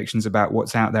perceptual predictions about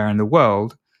what's out there in the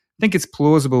world. I think it's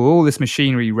plausible all this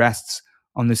machinery rests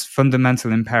on this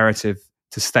fundamental imperative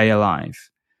to stay alive.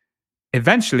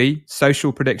 Eventually,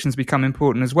 social predictions become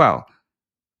important as well.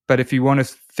 But if you want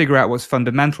to figure out what's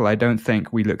fundamental, I don't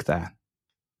think we look there.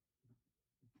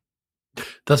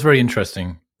 That's very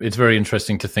interesting. It's very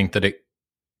interesting to think that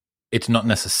it's not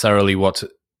necessarily what's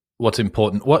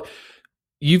important. What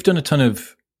you've done a ton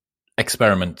of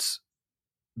experiments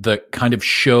that kind of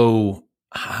show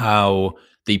how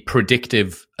the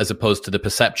predictive as opposed to the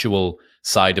perceptual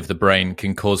side of the brain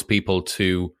can cause people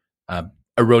to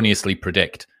erroneously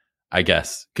predict, I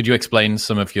guess. Could you explain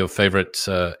some of your favorite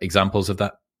examples of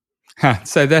that?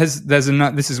 So this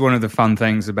is one of the fun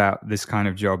things about this kind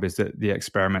of job, is that the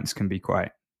experiments can be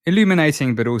quite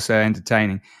illuminating, but also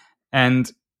entertaining.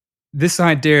 And this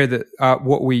idea that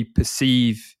what we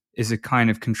perceive is a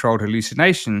kind of controlled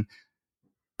hallucination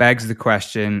begs the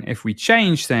question, if we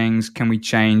change things, can we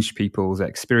change people's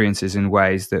experiences in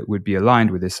ways that would be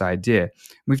aligned with this idea?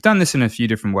 We've done this in a few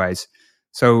different ways.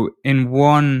 So in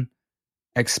one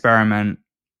experiment,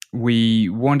 we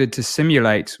wanted to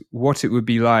simulate what it would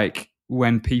be like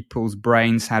when people's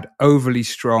brains had overly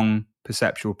strong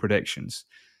perceptual predictions.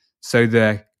 So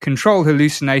the controlled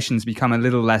hallucinations become a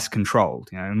little less controlled,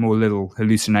 more little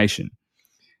hallucination.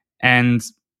 And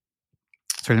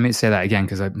sorry, let me say that again,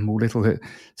 because I'm more little.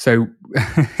 So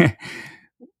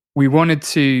we wanted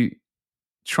to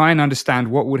try and understand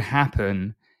what would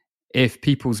happen if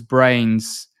people's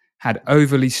brains had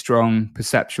overly strong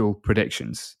perceptual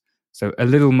predictions. So a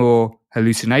little more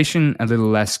hallucination, a little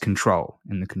less control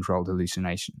in the controlled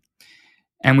hallucination.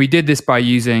 And we did this by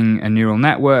using a neural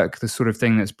network, the sort of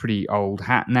thing that's pretty old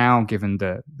hat now, given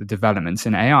the developments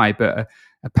in AI, but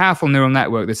a powerful neural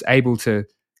network that's able to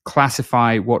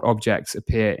classify what objects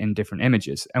appear in different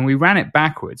images. And we ran it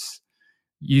backwards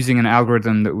using an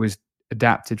algorithm that was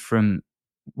adapted from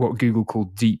what Google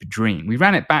called Deep Dream. We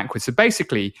ran it backwards. So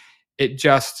basically, it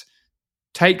just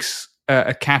takes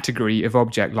a category of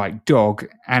object like dog,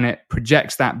 and it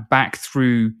projects that back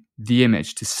through the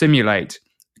image to simulate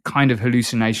kind of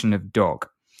hallucination of dog.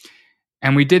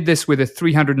 And we did this with a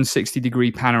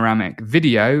 360-degree panoramic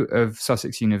video of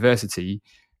Sussex University.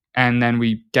 And then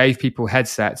we gave people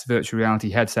headsets, virtual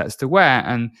reality headsets to wear,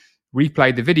 and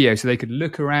replayed the video so they could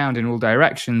look around in all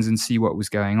directions and see what was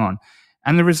going on.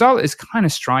 And the result is kind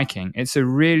of striking. It's a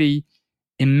really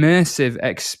immersive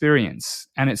experience.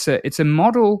 And it's a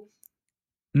model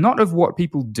not of what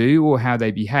people do or how they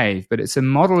behave, but it's a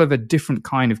model of a different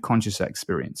kind of conscious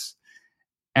experience.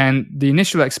 And the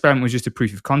initial experiment was just a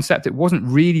proof of concept. It wasn't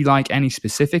really like any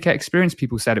specific experience.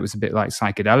 People said it was a bit like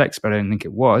psychedelics, but I don't think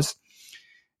it was.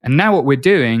 And now what we're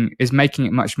doing is making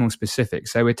it much more specific.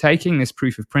 So we're taking this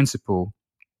proof of principle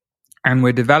and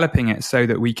we're developing it so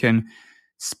that we can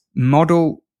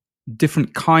model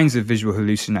different kinds of visual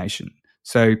hallucination.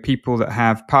 So people that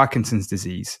have Parkinson's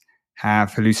disease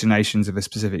have hallucinations of a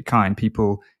specific kind.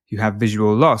 People who have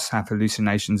visual loss have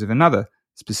hallucinations of another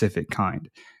specific kind.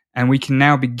 And we can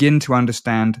now begin to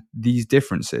understand these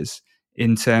differences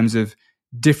in terms of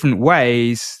different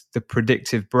ways the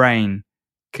predictive brain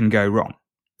can go wrong.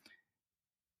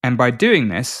 And by doing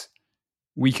this,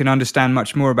 we can understand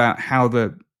much more about how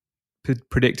the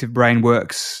predictive brain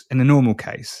works in the normal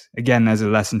case. Again, there's a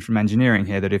lesson from engineering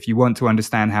here that if you want to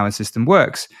understand how a system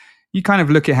works, you kind of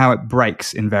look at how it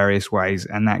breaks in various ways,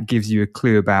 and that gives you a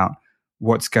clue about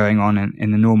what's going on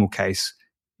in the normal case,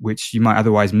 which you might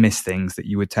otherwise miss things that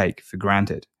you would take for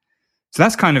granted. So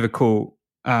that's kind of a cool,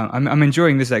 I'm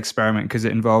enjoying this experiment because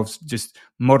it involves just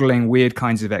modeling weird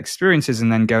kinds of experiences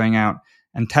and then going out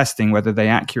and testing whether they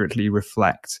accurately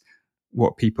reflect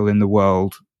what people in the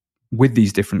world with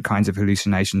these different kinds of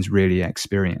hallucinations really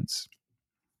experience.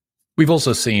 We've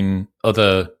also seen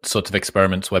other sorts of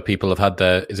experiments where people have had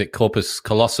their, is it corpus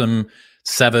callosum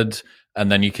severed,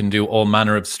 and then you can do all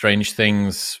manner of strange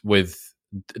things with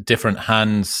different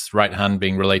hands, right hand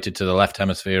being related to the left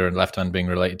hemisphere and left hand being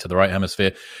related to the right hemisphere.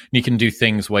 And you can do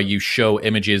things where you show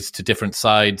images to different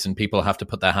sides and people have to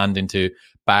put their hand into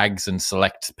bags and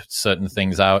select certain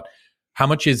things out. How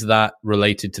much is that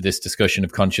related to this discussion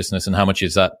of consciousness, and how much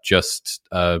is that just,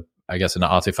 I guess, an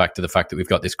artifact of the fact that we've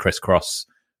got this crisscross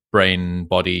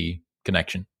brain-body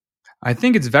connection? I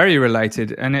think it's very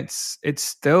related, and it's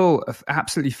still an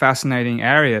absolutely fascinating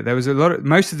area. There was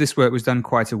most of this work was done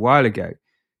quite a while ago,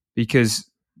 because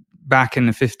back in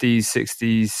the 50s,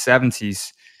 60s,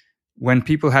 70s, when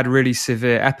people had really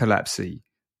severe epilepsy,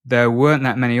 there weren't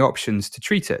that many options to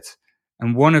treat it.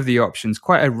 And one of the options,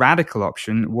 quite a radical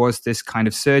option, was this kind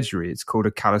of surgery. It's called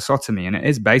a callosotomy, and it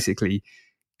is basically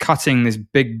cutting this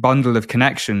big bundle of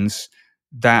connections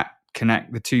that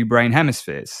connect the two brain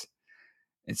hemispheres.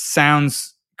 It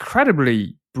sounds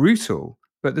incredibly brutal,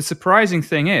 but the surprising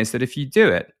thing is that if you do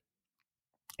it,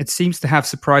 it seems to have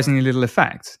surprisingly little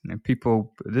effect.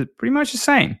 People are pretty much the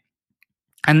same.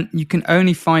 And you can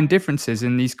only find differences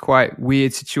in these quite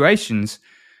weird situations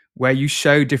where you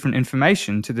show different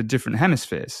information to the different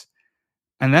hemispheres.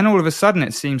 And then all of a sudden,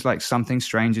 it seems like something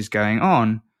strange is going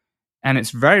on. And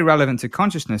it's very relevant to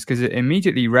consciousness because it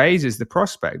immediately raises the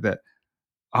prospect that,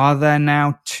 are there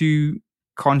now two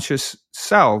conscious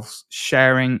selves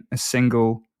sharing a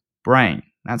single brain?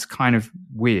 That's kind of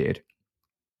weird.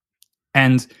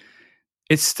 And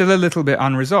it's still a little bit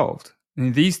unresolved.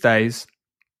 And these days,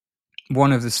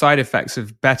 one of the side effects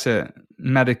of better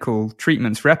medical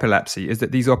treatments for epilepsy is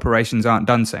that these operations aren't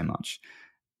done so much.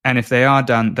 And if they are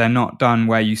done, they're not done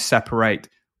where you separate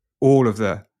all of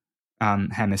the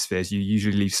hemispheres. You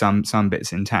usually leave some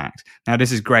bits intact. Now,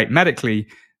 this is great medically,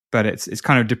 but it's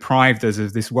kind of deprived us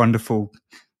of this wonderful,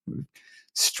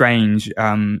 strange,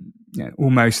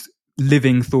 almost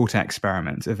living thought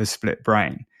experiment of a split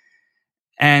brain.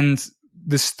 And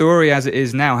the story as it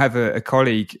is now, I have a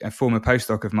colleague, a former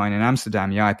postdoc of mine in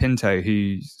Amsterdam, Jai Pinto,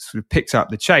 who sort of picked up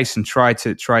the chase and tried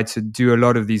to do a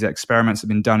lot of these experiments that have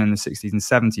been done in the 60s and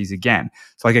 70s again.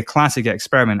 So like a classic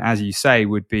experiment, as you say,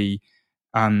 would be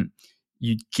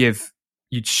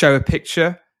you'd show a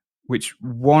picture which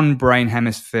one brain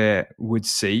hemisphere would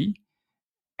see,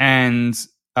 and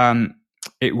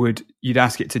you'd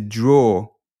ask it to draw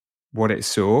what it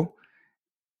saw,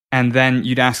 and then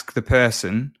you'd ask the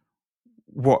person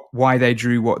why they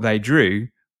drew what they drew,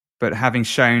 but having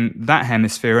shown that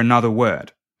hemisphere another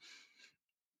word.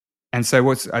 And so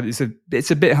it's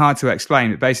a bit hard to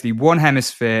explain, but basically one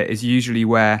hemisphere is usually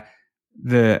where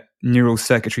the neural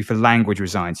circuitry for language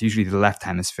resides, usually the left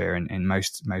hemisphere in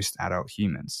most adult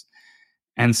humans.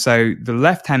 And so the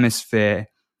left hemisphere,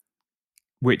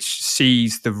 which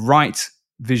sees the right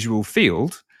visual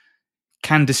field,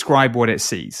 can describe what it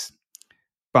sees.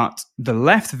 But the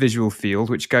left visual field,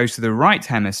 which goes to the right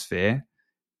hemisphere,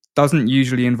 doesn't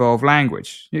usually involve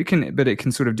language. It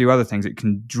can sort of do other things. It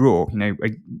can draw,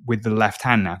 with the left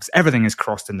hand now, because everything is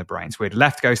crossed in the brain. So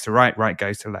left goes to right, right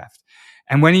goes to left.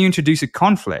 And when you introduce a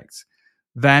conflict,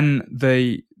 then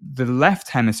the left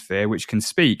hemisphere, which can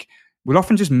speak, will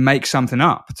often just make something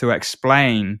up to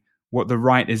explain what the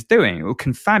right is doing. It will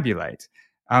confabulate,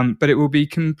 but it will be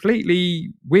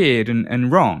completely weird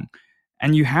and wrong.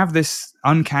 And you have this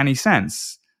uncanny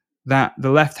sense that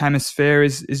the left hemisphere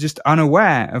is just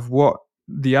unaware of what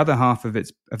the other half of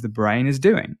the brain is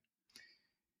doing.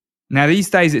 Now, these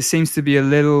days, it seems to be a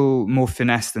little more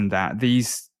finesse than that.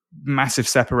 These massive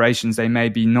separations, they may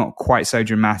be not quite so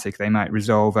dramatic. They might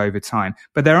resolve over time.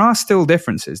 But there are still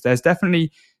differences. There's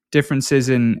definitely differences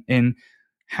in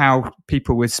how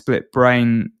people with split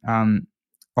brain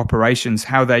operations,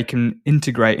 how they can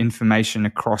integrate information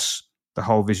across the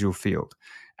whole visual field.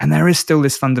 And there is still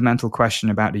this fundamental question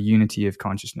about the unity of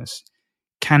consciousness.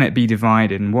 Can it be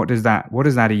divided? And what does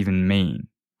that even mean?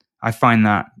 I find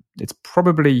that it's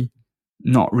probably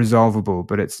not resolvable,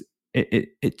 but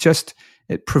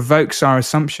it provokes our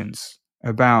assumptions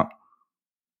about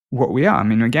what we are. I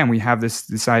mean, again, we have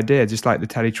this idea, just like the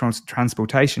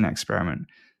teletransportation experiment,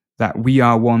 that we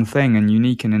are one thing and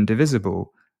unique and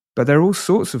indivisible. But there are all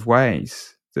sorts of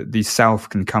ways that the self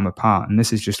can come apart, and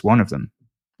this is just one of them.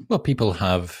 Well, people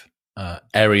have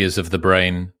areas of the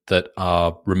brain that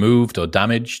are removed or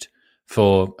damaged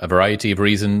for a variety of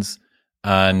reasons,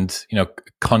 and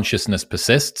consciousness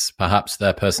persists. Perhaps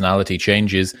their personality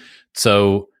changes.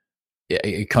 So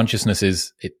consciousness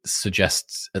it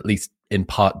suggests, at least in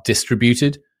part,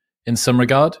 distributed in some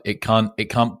regard. It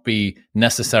can't be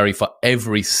necessary for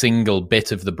every single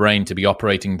bit of the brain to be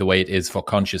operating the way it is for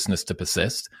consciousness to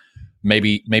persist.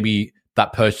 Maybe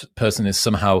that person is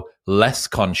somehow less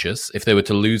conscious if they were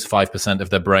to lose 5% of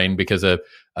their brain because a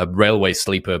railway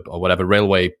sleeper or whatever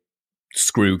railway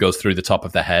screw goes through the top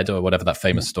of their head, or whatever that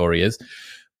famous story is.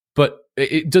 But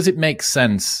does it make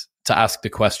sense to ask the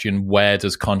question, where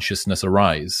does consciousness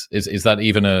arise? Is that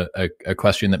even a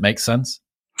question that makes sense?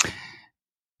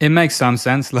 It makes some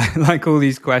sense, like all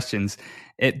these questions.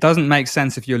 It doesn't make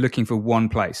sense if you're looking for one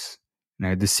place,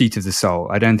 the seat of the soul.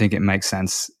 I don't think it makes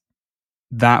sense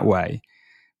that way.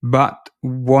 But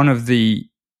one of the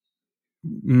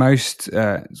most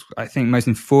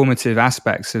informative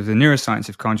aspects of the neuroscience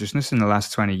of consciousness in the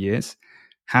last 20 years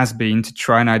has been to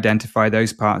try and identify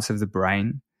those parts of the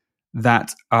brain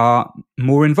that are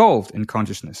more involved in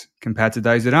consciousness compared to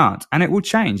those that aren't. And it will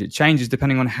change. It changes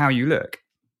depending on how you look.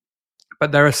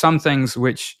 But there are some things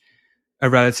which are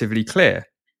relatively clear.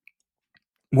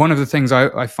 One of the things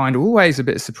I find always a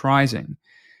bit surprising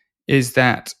is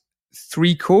that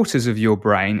 3/4 of your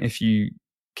brain, if you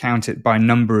count it by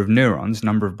number of neurons,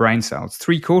 number of brain cells,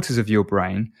 3/4 of your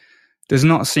brain does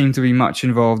not seem to be much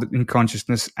involved in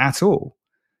consciousness at all.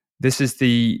 This is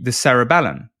the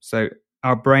cerebellum. So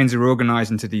our brains are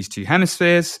organized into these two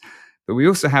hemispheres, but we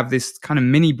also have this kind of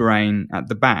mini brain at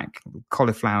the back,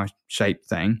 cauliflower-shaped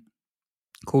thing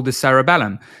called the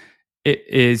cerebellum. It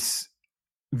is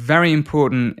very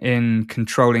important in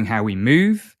controlling how we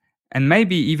move, and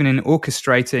maybe even in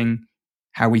orchestrating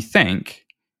how we think,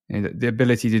 the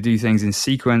ability to do things in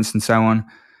sequence and so on.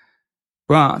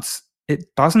 But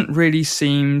it doesn't really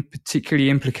seem particularly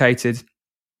implicated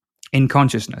in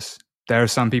consciousness. There are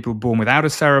some people born without a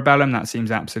cerebellum. That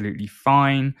seems absolutely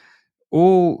fine.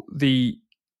 All the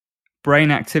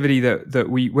brain activity that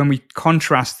when we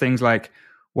contrast things like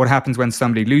what happens when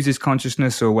somebody loses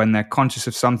consciousness or when they're conscious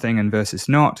of something and versus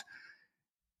not,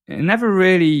 it never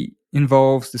really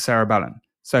involves the cerebellum.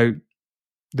 So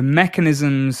the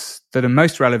mechanisms that are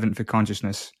most relevant for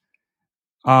consciousness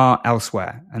are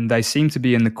elsewhere, and they seem to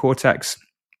be in the cortex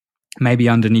maybe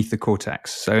underneath the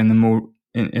cortex, so in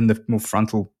the more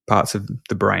frontal parts of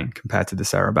the brain compared to the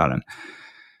cerebellum.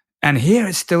 And here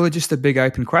it's still just a big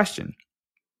open question.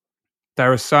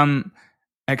 There are some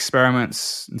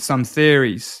experiments and some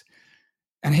theories,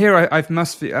 and here I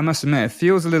must admit, it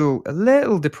feels a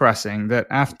little depressing that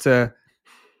after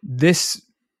this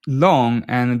long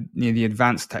and the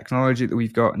advanced technology that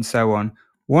we've got and so on,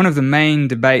 one of the main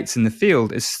debates in the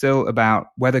field is still about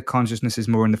whether consciousness is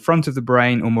more in the front of the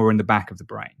brain or more in the back of the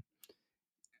brain.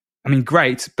 I mean,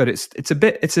 great, but it's a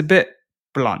bit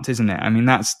blunt, isn't it? I mean,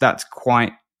 that's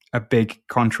quite a big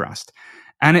contrast,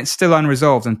 and it's still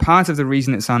unresolved. And part of the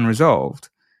reason it's unresolved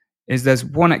is there's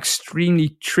one extremely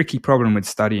tricky problem with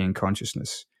studying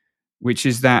consciousness, which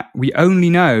is that we only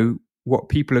know what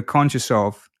people are conscious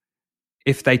of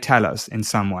if they tell us in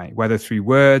some way, whether through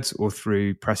words or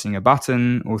through pressing a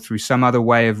button or through some other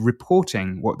way of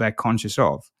reporting what they're conscious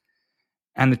of.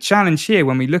 And the challenge here,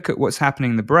 when we look at what's happening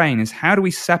in the brain, is how do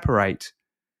we separate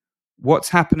what's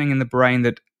happening in the brain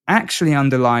that actually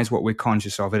underlies what we're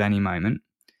conscious of at any moment,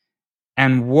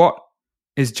 and what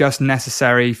is just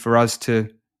necessary for us to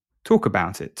talk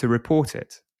about it, to report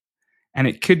it. And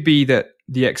it could be that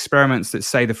the experiments that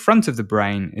say the front of the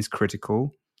brain is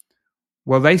critical,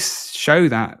 well, they show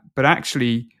that, but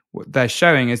actually what they're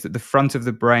showing is that the front of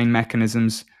the brain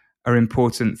mechanisms are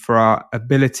important for our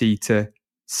ability to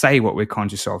say what we're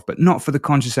conscious of, but not for the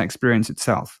conscious experience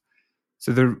itself.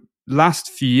 So the last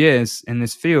few years in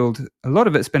this field, a lot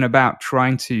of it's been about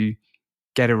trying to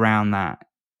get around that,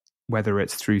 whether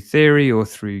it's through theory or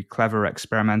through clever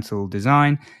experimental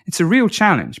design. It's a real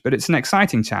challenge, but it's an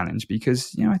exciting challenge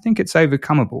because, I think it's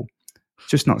overcomable. It's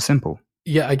just not simple.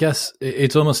 Yeah, I guess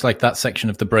it's almost like that section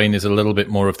of the brain is a little bit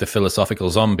more of the philosophical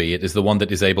zombie. It is the one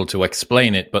that is able to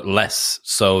explain it, but less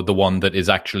so the one that is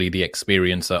actually the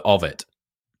experiencer of it.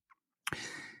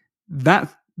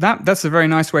 That's a very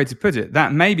nice way to put it.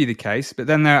 That may be the case, but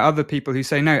then there are other people who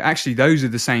say, no, actually, those are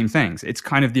the same things. It's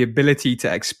kind of the ability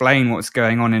to explain what's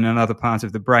going on in another part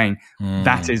of the brain.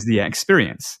 That is the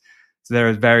experience. So there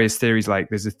are various theories, like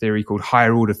there's a theory called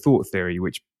higher order thought theory,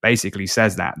 which basically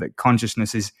says that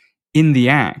consciousness is in the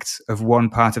act of one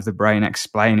part of the brain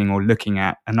explaining or looking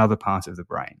at another part of the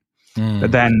brain.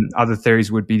 But then other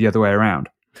theories would be the other way around.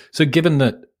 So given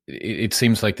that it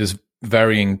seems like there's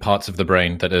varying parts of the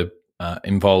brain that are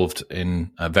involved in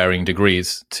varying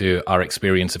degrees to our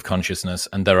experience of consciousness,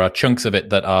 and there are chunks of it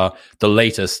that are the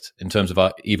latest in terms of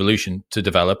our evolution to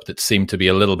develop that seem to be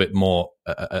a little bit more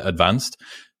advanced,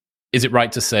 is it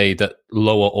right to say that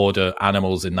lower order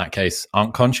animals in that case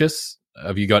aren't conscious?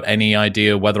 Have you got any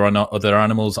idea whether or not other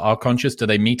animals are conscious? Do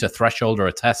they meet a threshold or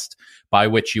a test by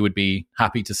which you would be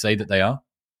happy to say that they are?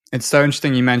 It's so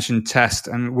interesting you mentioned test,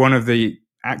 and one of the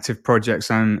active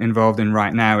projects I'm involved in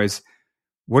right now is,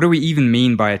 what do we even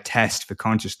mean by a test for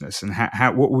consciousness, and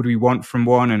what would we want from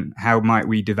one, and how might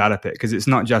we develop it? Because it's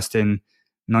not just in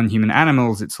non-human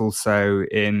animals, it's also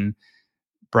in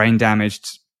brain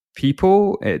damaged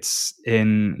people, it's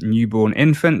in newborn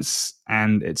infants,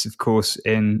 and it's of course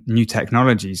in new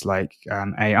technologies like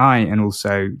AI, and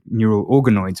also neural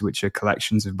organoids, which are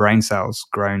collections of brain cells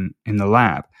grown in the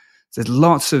lab. So there's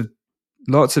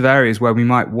lots of areas where we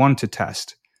might want to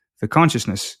test for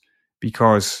consciousness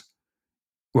because,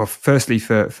 well, firstly,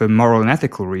 for moral and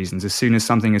ethical reasons. As soon as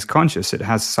something is conscious, it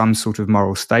has some sort of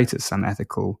moral status, some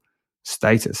ethical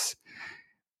status.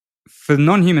 For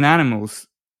non-human animals,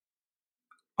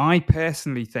 I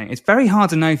personally think it's very hard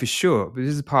to know for sure, but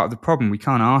this is part of the problem. We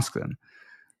can't ask them.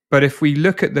 But if we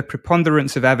look at the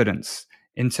preponderance of evidence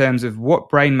in terms of what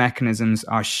brain mechanisms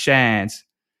are shared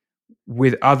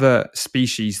with other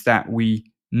species that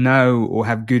we know or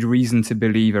have good reason to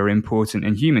believe are important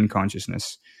in human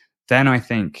consciousness, then I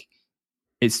think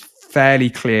it's fairly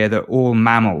clear that all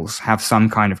mammals have some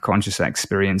kind of conscious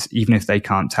experience, even if they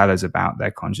can't tell us about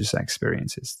their conscious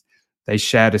experiences. They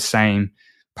share the same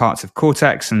parts of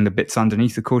cortex and the bits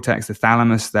underneath the cortex, the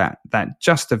thalamus, that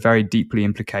just are very deeply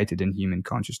implicated in human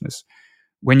consciousness.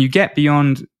 When you get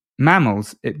beyond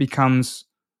mammals, it becomes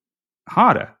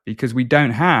harder because we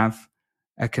don't have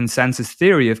a consensus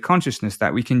theory of consciousness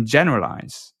that we can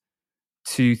generalize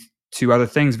to other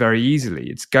things very easily.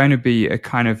 It's going to be a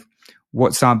kind of,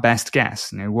 what's our best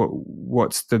guess?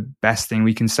 What's the best thing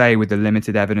we can say with the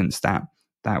limited evidence that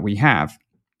we have?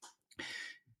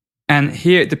 And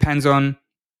here it depends on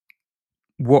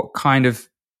what kind of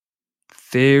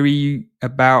theory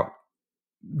about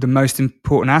the most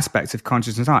important aspects of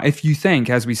consciousness are. If you think,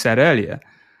 as we said earlier,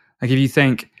 like if you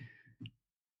think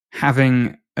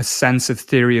having a sense of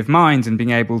theory of mind and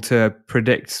being able to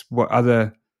predict what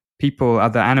other people,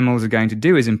 other animals are going to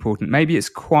do is important, maybe it's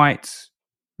quite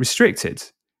restricted.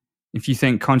 if you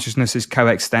think consciousness is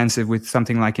coextensive with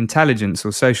something like intelligence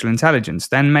or social intelligence,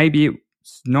 then maybe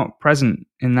it's not present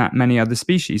in that many other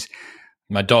species.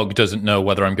 My dog doesn't know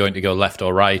whether I'm going to go left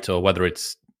or right, or whether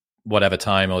it's whatever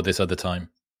time or this other time.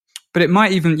 But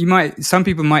some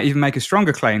people might even make a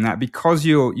stronger claim that because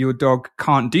your dog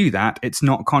can't do that, it's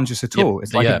not conscious at all.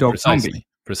 It's like a dog zombie.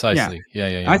 Precisely.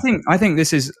 Yeah. I think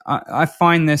this is, I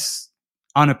find this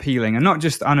unappealing, and not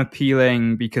just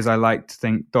unappealing because I like to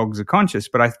think dogs are conscious,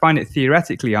 but I find it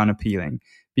theoretically unappealing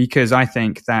because I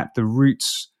think that the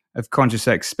roots of conscious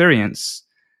experience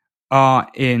are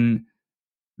in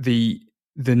the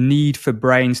need for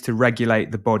brains to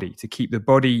regulate the body, to keep the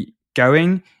body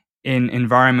going in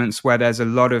environments where there's a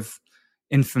lot of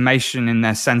information in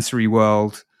their sensory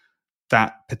world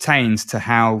that pertains to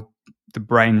how the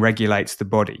brain regulates the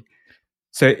body.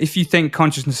 So if you think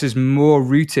consciousness is more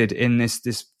rooted in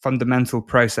this fundamental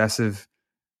process of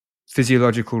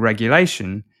physiological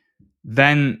regulation,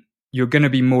 then you're going to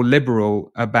be more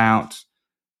liberal about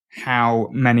how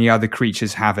many other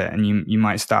creatures have it. And you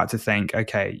might start to think,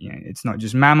 okay, it's not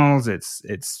just mammals,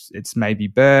 it's maybe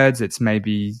birds, it's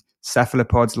maybe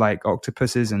cephalopods like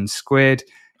octopuses and squid.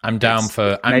 I'm down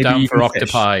for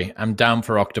octopi. Fish. I'm down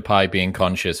for octopi being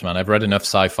conscious, man. I've read enough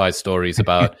sci-fi stories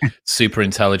about super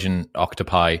intelligent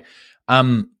octopi.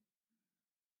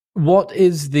 What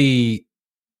is the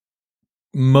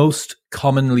most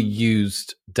commonly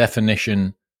used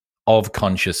definition of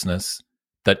consciousness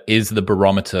that is the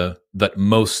barometer that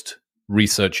most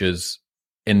researchers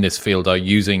in this field are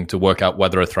using to work out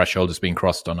whether a threshold is being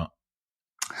crossed or not?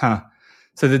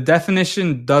 So the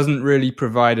definition doesn't really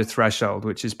provide a threshold,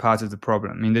 which is part of the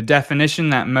problem. I mean, the definition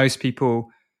that most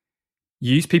people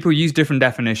use different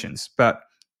definitions, but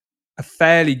a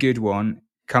fairly good one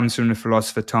comes from the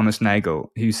philosopher Thomas Nagel,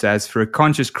 who says, for a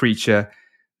conscious creature,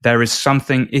 there is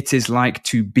something it is like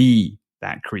to be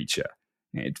that creature.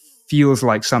 It feels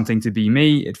like something to be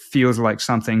me. It feels like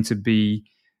something to be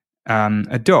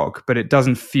a dog, but it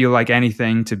doesn't feel like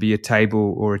anything to be a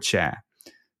table or a chair.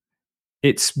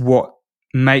 It's what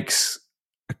makes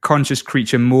a conscious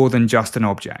creature more than just an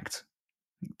object.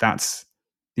 That's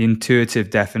the intuitive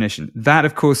definition. That,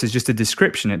 of course, is just a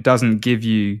description. It doesn't give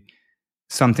you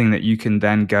something that you can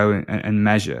then go and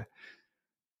measure.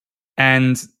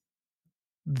 And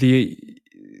the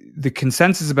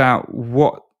consensus about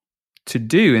what to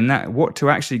do in that, what to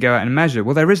actually go out and measure,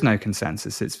 well, there is no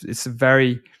consensus. It's a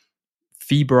very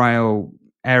febrile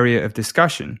area of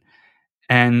discussion.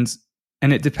 And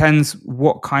it depends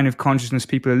what kind of consciousness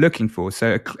people are looking for.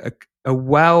 So a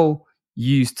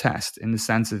well-used test, in the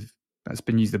sense of that's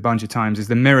been used a bunch of times, is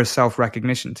the mirror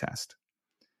self-recognition test.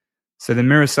 So the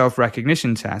mirror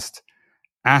self-recognition test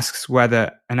asks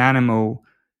whether an animal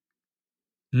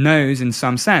knows in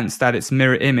some sense that its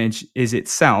mirror image is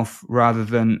itself rather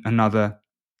than another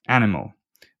animal.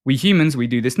 We humans, we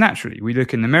do this naturally. We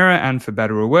look in the mirror and for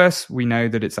better or worse, we know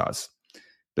that it's us.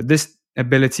 But this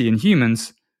ability in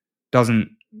humans doesn't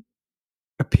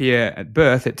appear at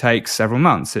birth. It takes several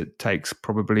months. It takes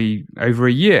probably over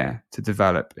a year to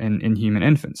develop in human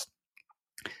infants.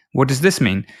 What does this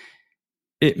mean?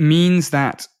 It means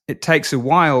that it takes a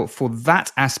while for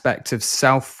that aspect of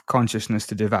self-consciousness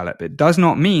to develop. It does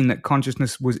not mean that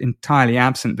consciousness was entirely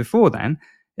absent before then.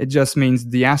 It just means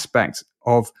the aspect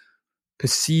of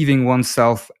perceiving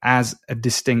oneself as a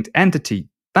distinct entity,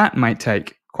 that might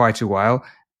take quite a while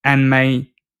and may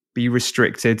be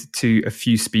restricted to a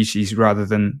few species rather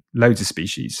than loads of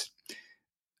species.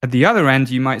 At the other end,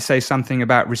 you might say something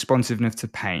about responsiveness to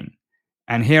pain.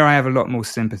 And here I have a lot more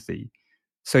sympathy.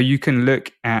 So you can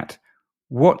look at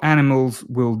what animals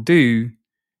will do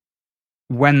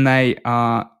when they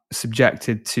are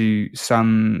subjected to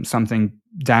something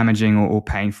damaging or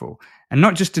painful. And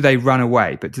not just do they run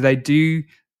away, but do they do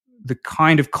the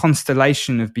kind of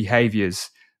constellation of behaviors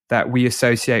that we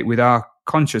associate with our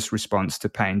conscious response to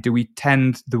pain? Do we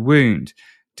tend the wound?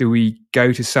 Do we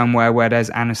go to somewhere where there's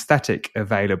anesthetic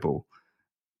available?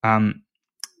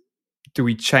 Do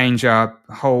we change our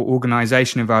whole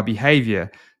organization of our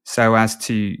behavior so as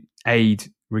to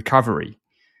aid recovery?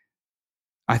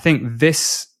 I think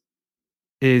this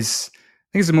is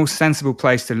a more sensible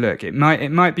place to look. It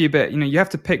might be a bit, you have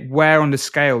to pick where on the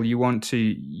scale you want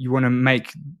to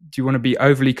make. Do you want to be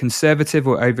overly conservative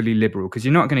or overly liberal? Because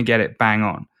you're not going to get it bang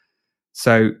on.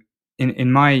 So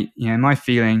in my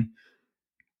feeling,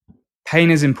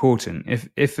 pain is important.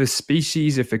 If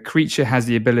a creature has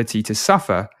the ability to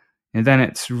suffer, then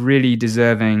it's really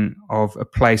deserving of a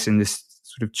place in this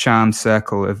sort of charmed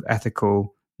circle of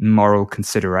ethical, moral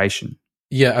consideration.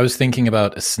 Yeah, I was thinking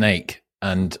about a snake,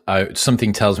 and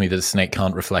something tells me that a snake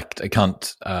can't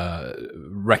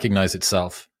recognize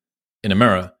itself. in a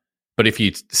mirror, but if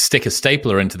you stick a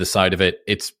stapler into the side of it,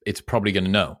 it's probably going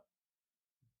to know.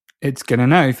 It's going to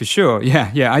know for sure.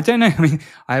 Yeah. I don't know. I mean,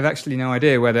 I have actually no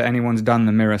idea whether anyone's done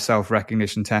the mirror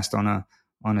self-recognition test on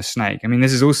a snake. I mean,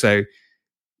 this is also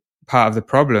part of the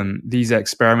problem. These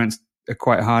experiments are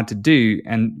quite hard to do,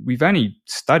 and we've only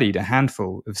studied a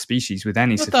handful of species with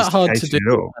any sophistication. Not that hard to do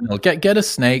at all. Get a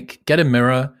snake, get a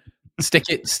mirror, stick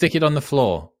it on the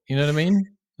floor. You know what I mean?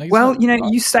 Like, well,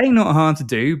 you say not hard to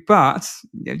do, but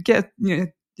you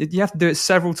have to do it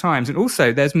several times. And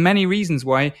also, there's many reasons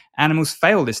why animals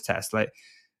fail this test. Like,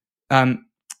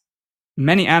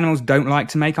 many animals don't like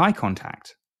to make eye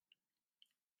contact,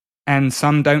 and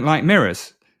some don't like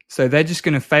mirrors. So they're just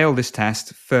going to fail this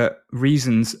test for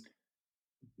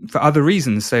other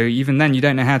reasons. So even then, you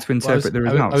don't know how to interpret the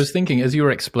results. I was thinking, as you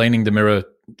were explaining the mirror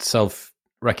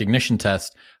self-recognition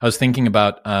test, I was thinking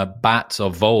about bats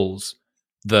or voles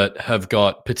that have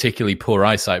got particularly poor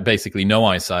eyesight, basically no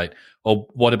eyesight. Or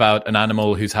what about an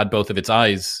animal who's had both of its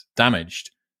eyes damaged?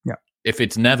 Yeah. If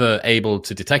it's never able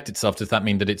to detect itself, does that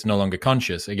mean that it's no longer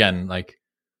conscious? Again,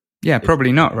 yeah,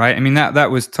 probably not, right? I mean,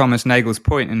 that was Thomas Nagel's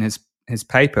point in his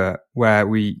paper where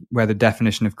the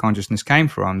definition of consciousness came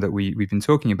from that we've been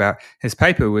talking about. His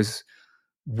paper was,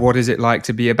 what is it like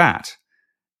to be a bat?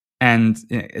 And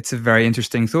it's a very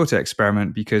interesting thought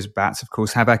experiment because bats, of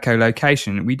course, have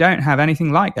echolocation. We don't have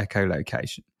anything like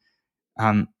echolocation.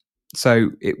 So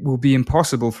it will be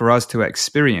impossible for us to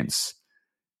experience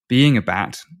being a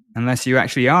bat unless you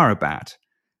actually are a bat,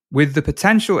 with the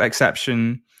potential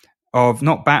exception of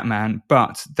not Batman,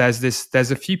 but there's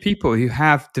a few people who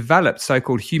have developed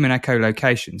so-called human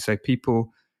echolocation. So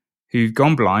people who've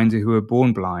gone blind, who were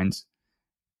born blind,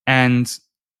 and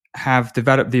have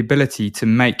developed the ability to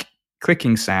make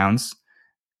clicking sounds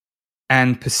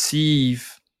and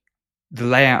perceive the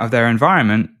layout of their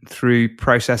environment through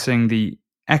processing the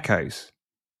echoes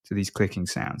to these clicking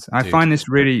sounds. I find this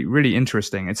really, really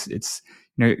interesting. It's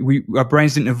our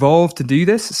brains didn't evolve to do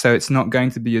this, so it's not going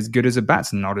to be as good as a bat.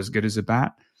 It's not as good as a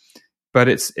bat, but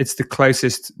it's the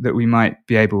closest that we might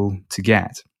be able to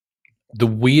get. The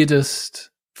weirdest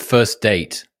first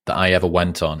date that I ever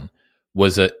went on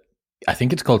was at, I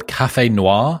think it's called Café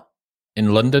Noir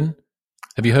in London.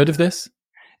 Have you heard of this?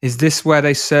 Is this where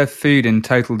they serve food in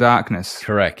total darkness?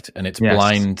 Correct. And it's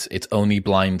blind. It's only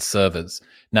blind servers.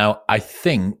 Now, I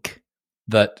think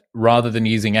that rather than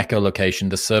using echolocation,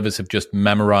 the servers have just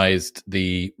memorized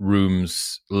the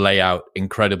room's layout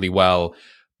incredibly well.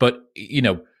 But,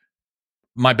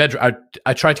 my bedroom,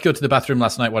 I tried to go to the bathroom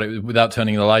last night without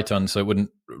turning the light on so it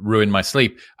wouldn't ruin my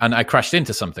sleep. And I crashed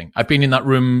into something. I've been in that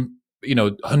room,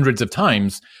 hundreds of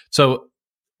times. So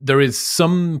there is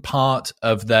some part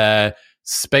of their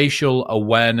spatial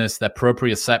awareness, their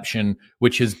proprioception,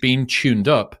 which has been tuned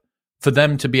up for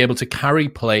them to be able to carry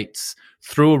plates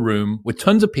through a room with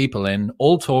tons of people in,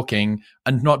 all talking,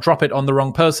 and not drop it on the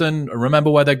wrong person,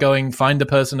 remember where they're going, find the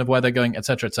person of where they're going,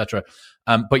 etc., etc.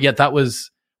 But yet that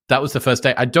was the first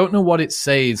day. I don't know what it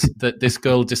says that this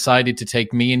girl decided to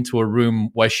take me into a room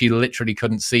where she literally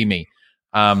couldn't see me.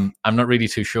 I'm not really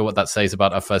too sure what that says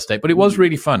about our first date, but it was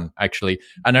really fun, actually.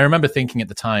 And I remember thinking at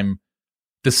the time,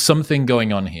 there's something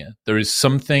going on here. There is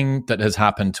something that has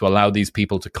happened to allow these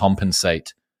people to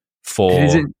compensate for...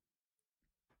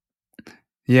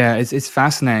 Yeah, it's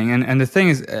fascinating. And the thing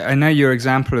is, I know your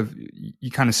example of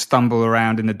you kind of stumble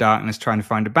around in the darkness trying to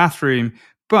find a bathroom,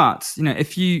 but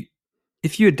if you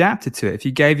adapted to it, if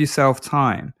you gave yourself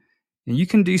time, you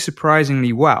can do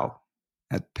surprisingly well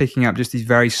at picking up just these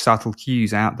very subtle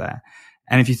cues out there.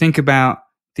 And if you think about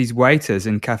these waiters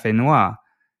in Café Noir,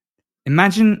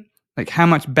 imagine how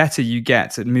much better you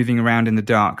get at moving around in the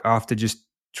dark after just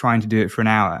trying to do it for an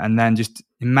hour, and then just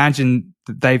imagine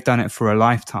that they've done it for a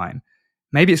lifetime.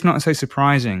 Maybe it's not so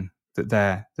surprising that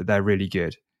they're really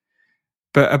good.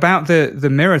 But about the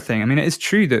mirror thing, I mean, it's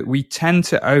true that we tend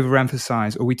to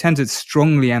overemphasize, or we tend to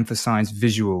strongly emphasize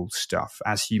visual stuff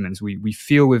as humans. We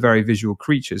feel we're very visual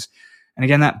creatures. And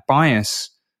again, that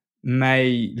bias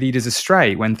may lead us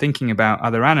astray when thinking about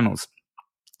other animals.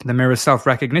 The mirror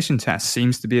self-recognition test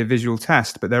seems to be a visual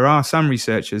test, but there are some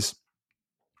researchers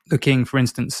looking, for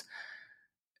instance,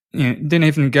 didn't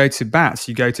even go to bats,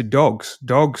 you go to dogs.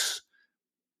 Dogs,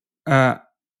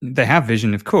 they have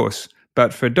vision, of course,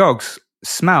 but for dogs,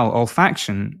 smell,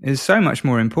 olfaction is so much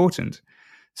more important.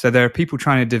 So there are people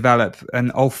trying to develop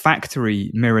an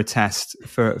olfactory mirror test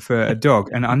for a dog.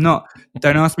 And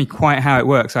don't ask me quite how it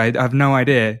works. I have no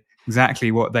idea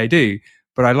exactly what they do,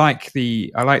 but I like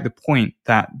the point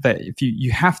that if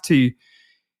you have to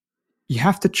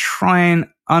try and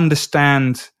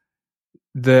understand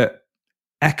the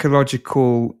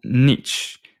ecological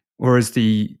niche, or as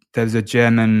the there's a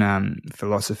German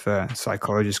philosopher,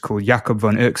 psychologist called Jakob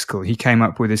von Uexküll. He came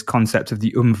up with this concept of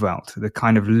the Umwelt, the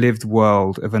kind of lived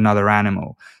world of another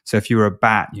animal. So if you're a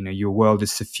bat, your world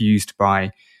is suffused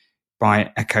by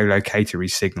echolocatory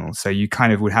signals. So you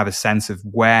kind of would have a sense of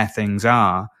where things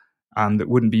are that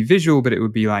wouldn't be visual, but it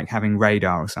would be like having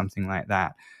radar or something like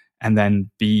that. And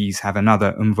then bees have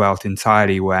another Umwelt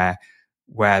entirely where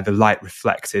the light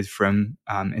reflected from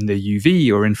in the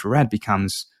UV or infrared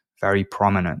becomes very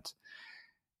prominent.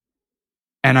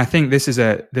 And I think this is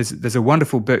there's a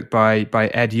wonderful book by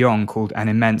Ed Yong called An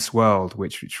Immense World,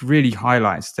 which really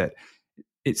highlights that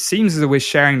it seems as though we're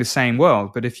sharing the same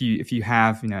world, but if you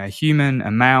have a human,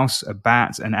 a mouse, a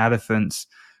bat, an elephant,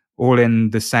 all in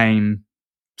the same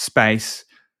space,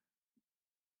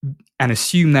 and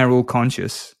assume they're all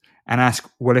conscious, and ask,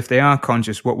 well, if they are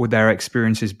conscious, what would their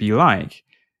experiences be like?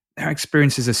 Their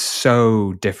experiences are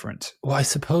so different. Well, I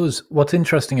suppose what's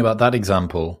interesting about that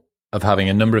example of having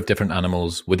a number of different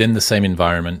animals within the same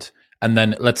environment, and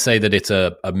then let's say that it's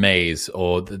a maze,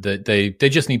 or they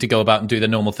just need to go about and do their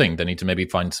normal thing. They need to maybe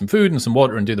find some food and some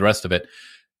water and do the rest of it.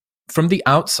 From the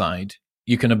outside,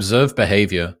 you can observe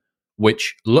behavior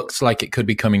which looks like it could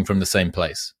be coming from the same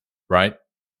place, right?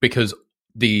 Because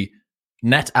the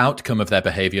net outcome of their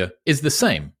behavior is the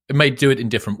same. It may do it in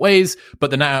different ways, but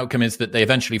the net outcome is that they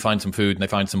eventually find some food and they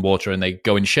find some water and they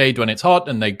go in shade when it's hot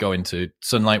and they go into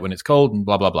sunlight when it's cold and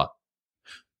blah, blah, blah.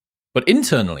 But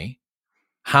internally,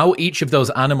 how each of those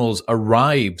animals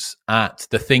arrives at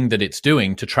the thing that it's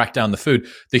doing to track down the food,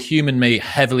 the human may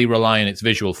heavily rely on its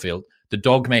visual field. The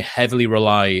dog may heavily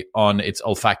rely on its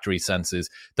olfactory senses.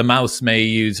 The mouse may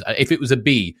use, if it was a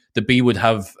bee, the bee would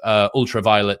have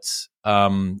ultraviolet.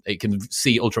 It can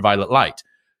see ultraviolet light.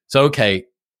 So, okay,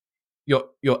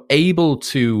 you're able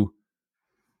to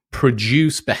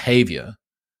produce behavior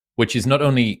which is not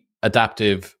only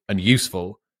adaptive and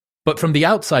useful, but from the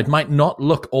outside might not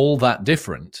look all that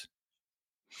different.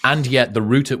 And yet the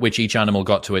route at which each animal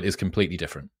got to it is completely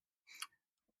different.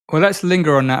 Well, let's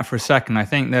linger on that for a second. I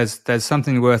think there's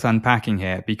something worth unpacking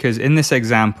here, because in this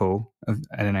example of,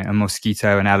 I don't know, a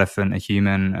mosquito, an elephant, a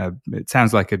human, it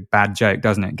sounds like a bad joke,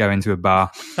 doesn't it? Go into a bar.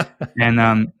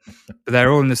 And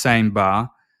they're all in the same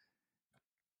bar.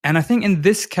 And I think in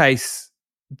this case,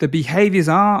 the behaviors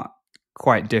are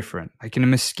quite different. Like a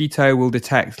mosquito will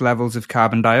detect levels of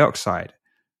carbon dioxide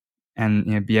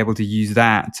and be able to use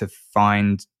that to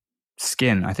find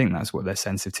skin. I think that's what they're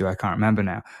sensitive to. I can't remember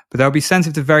now, but they'll be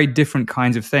sensitive to very different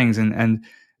kinds of things, and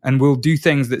will do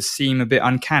things that seem a bit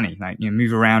uncanny, like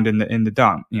move around in the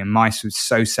dark. Mice were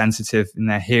so sensitive in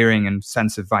their hearing and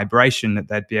sense of vibration that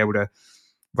they'd be able to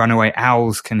run away.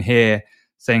 Owls can hear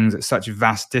things at such a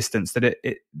vast distance that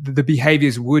the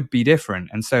behaviors would be different,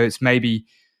 and so it's maybe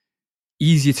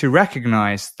easier to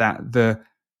recognize that the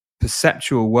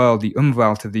perceptual world, the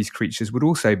Umwelt of these creatures, would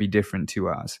also be different to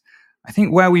ours. I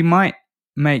think where we might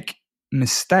make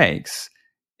mistakes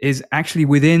is actually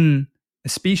within a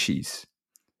species.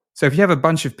 So if you have a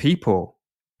bunch of people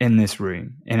in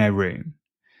a room,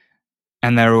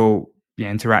 and they're all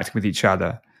interacting with each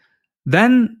other,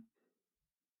 then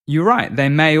you're right. They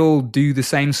may all do the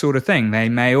same sort of thing. They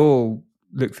may all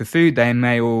look for food. They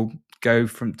may all go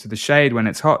to the shade when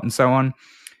it's hot and so on.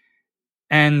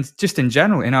 And just in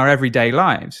general, in our everyday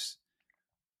lives,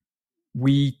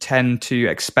 we tend to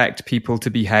expect people to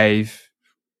behave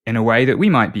in a way that we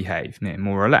might behave,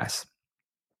 more or less.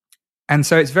 And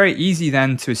so it's very easy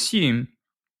then to assume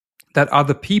that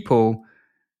other people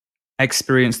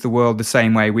experience the world the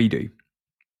same way we do,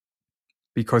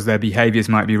 because their behaviors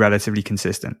might be relatively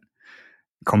consistent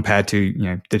compared to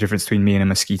the difference between me and a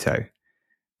mosquito.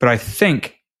 But I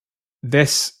think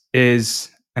this is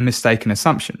a mistaken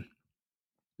assumption.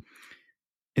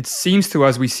 It seems to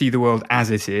us we see the world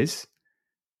as it is,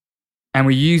 and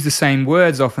we use the same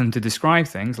words often to describe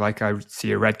things, like I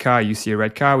see a red car, you see a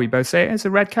red car, we both say it's a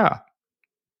red car.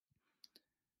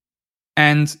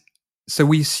 And so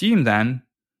we assume then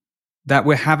that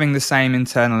we're having the same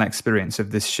internal experience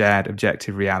of this shared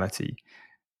objective reality.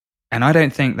 And I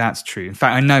don't think that's true. In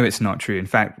fact, I know it's not true. In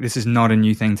fact, this is not a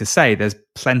new thing to say. There's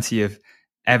plenty of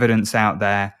evidence out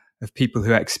there of people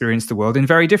who experience the world in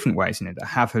very different ways, that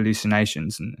have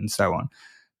hallucinations and so on,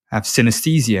 have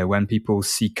synesthesia when people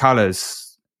see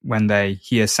colors, when they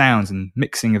hear sounds, and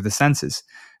mixing of the senses.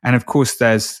 And of course,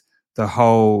 there's the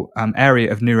whole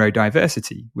area of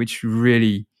neurodiversity, which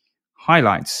really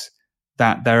highlights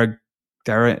that there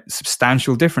are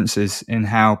substantial differences in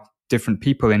how different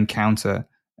people encounter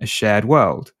a shared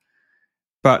world.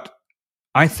 But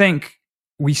I think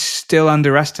we still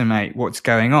underestimate what's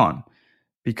going on,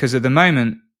 because at the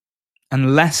moment,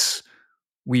 unless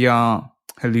we are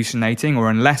hallucinating, or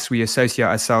unless we associate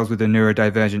ourselves with a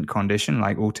neurodivergent condition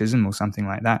like autism or something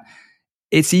like that,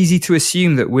 it's easy to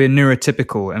assume that we're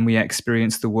neurotypical and we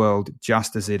experience the world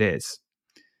just as it is.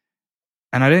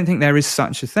 And I don't think there is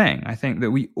such a thing. I think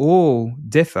that we all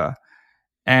differ,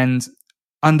 and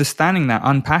understanding that,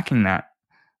 unpacking that,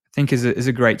 I think is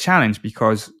a great challenge,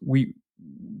 because we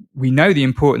know the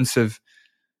importance of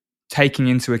taking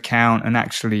into account and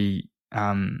actually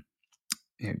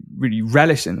really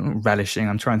relishing.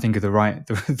 I'm trying to think of the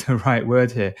right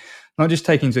word here. Not just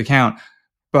taking into account,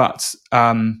 but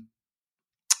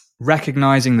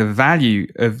recognizing the value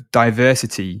of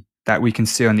diversity that we can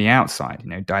see on the outside.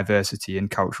 Diversity in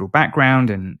cultural background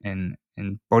and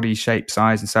in body shape,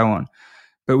 size, and so on.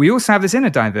 But we also have this inner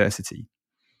diversity,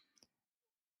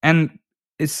 and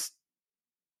if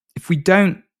we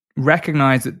don't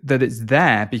recognize that it's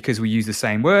there because we use the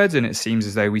same words and it seems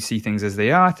as though we see things as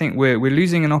they are, I think we're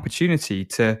losing an opportunity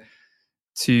to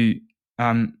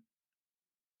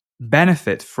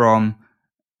benefit from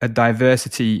a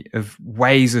diversity of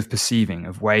ways of perceiving,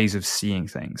 of ways of seeing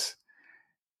things.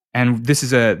 And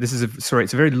it's a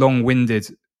very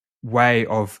long-winded way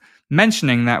of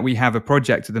mentioning that we have a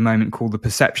project at the moment called the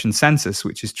Perception Census,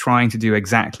 which is trying to do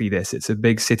exactly this. It's a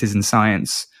big citizen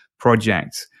science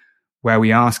project where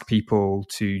we ask people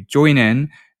to join in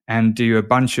and do a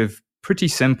bunch of pretty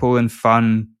simple and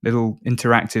fun little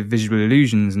interactive visual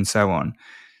illusions and so on,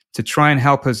 to try and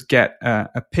help us get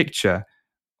a picture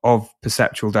of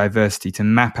perceptual diversity, to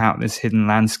map out this hidden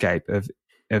landscape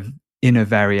of inner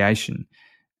variation.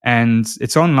 And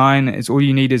it's online. It's all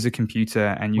you need is a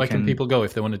computer, and Where can people go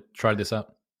if they want to try this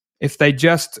out? If they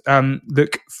just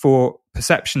look for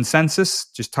Perception Census,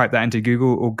 just type that into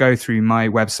Google, or go through my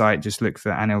website, just look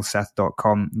for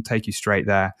anilseth.com and take you straight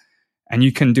there. And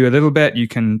you can do a little bit, you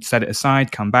can set it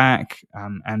aside, come back,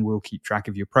 and we'll keep track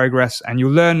of your progress. And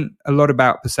you'll learn a lot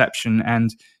about perception and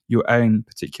your own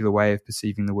particular way of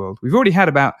perceiving the world. We've already had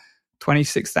about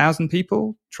 26,000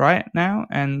 people try it now,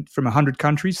 and from 100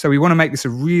 countries. So we want to make this a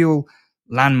real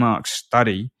landmark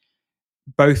study,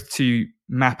 both to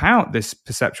map out this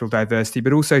perceptual diversity,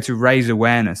 but also to raise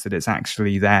awareness that it's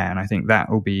actually there. And I think that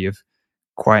will be of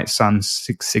quite some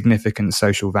significant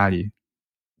social value.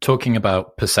 Talking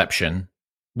about perception,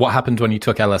 what happened when you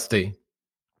took LSD?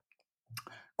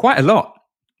 Quite a lot.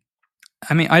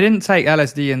 I mean, I didn't take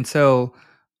LSD until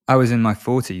I was in my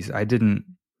 40s. I didn't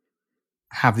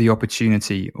have the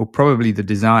opportunity, or probably the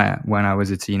desire, when I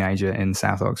was a teenager in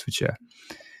South Oxfordshire.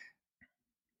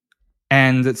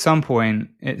 And at some point,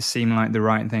 it seemed like the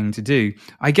right thing to do.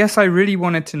 I guess I really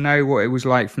wanted to know what it was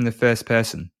like from the first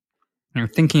person.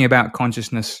 Thinking about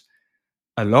consciousness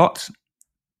a lot.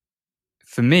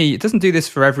 For me, it doesn't do this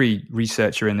for every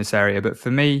researcher in this area, but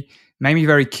for me, made me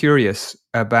very curious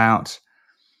about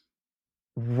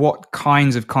what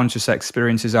kinds of conscious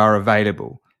experiences are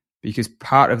available. Because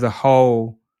part of the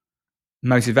whole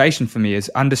motivation for me is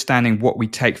understanding what we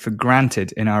take for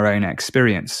granted in our own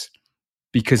experience,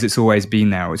 because it's always been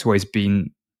there, or it's always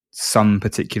been some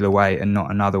particular way and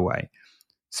not another way.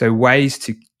 So ways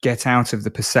to get out of the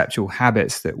perceptual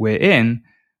habits that we're in,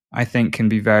 I think, can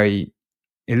be very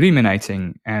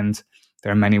illuminating. And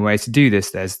there are many ways to do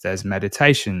this. There's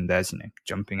meditation, there's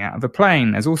jumping out of a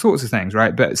plane, there's all sorts of things,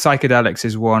 right? But psychedelics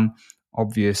is one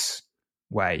obvious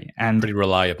way, and pretty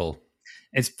reliable.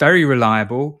 It's very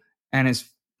reliable, and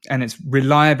it's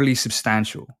reliably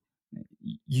substantial.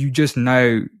 You just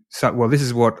know, so, well, this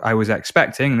is what I was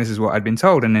expecting, and this is what I'd been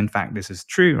told, and in fact, this is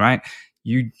true, right?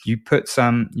 You put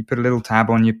a little tab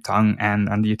on your tongue and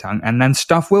under your tongue, and then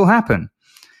stuff will happen,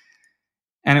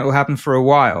 and it will happen for a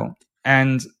while.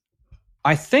 And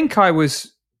I think I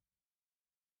was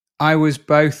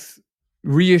both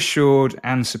reassured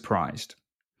and surprised.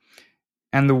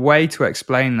 And the way to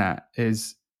explain that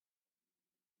is,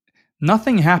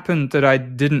 nothing happened that I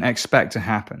didn't expect to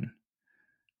happen.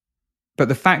 But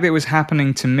the fact that it was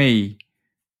happening to me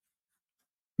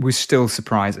was still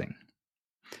surprising.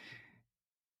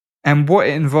 And what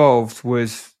it involved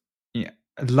was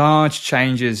large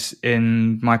changes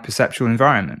in my perceptual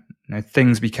environment.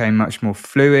 Things became much more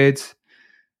fluid.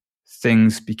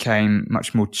 Things became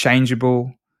much more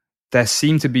changeable. There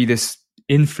seemed to be this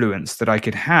influence that I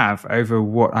could have over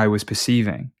what I was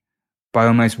perceiving. By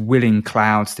almost willing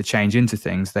clouds to change into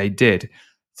things, they did.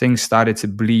 Things started to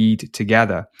bleed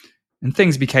together, and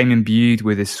things became imbued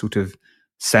with this sort of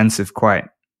sense of quite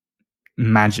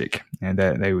magic.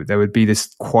 There would be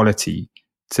this quality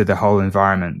to the whole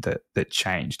environment that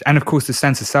changed. And of course, the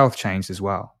sense of self changed as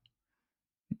well.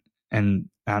 And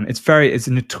It's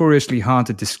notoriously hard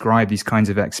to describe these kinds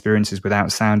of experiences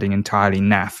without sounding entirely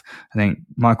naff. I think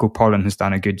Michael Pollan has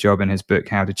done a good job in his book,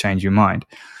 How to Change Your Mind.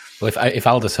 Well, if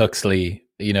Aldous Huxley,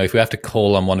 if we have to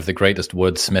call on one of the greatest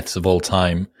wordsmiths of all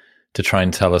time to try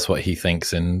and tell us what he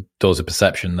thinks in Doors of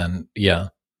Perception, then yeah.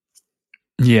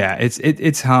 Yeah,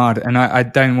 it's hard, and I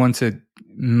don't want to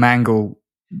mangle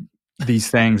these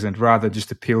things and rather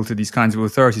just appeal to these kinds of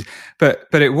authorities. But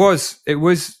it was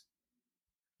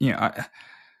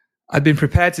I'd been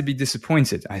prepared to be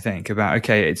disappointed, I think, about,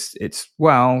 okay, it's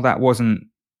that wasn't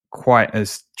quite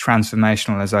as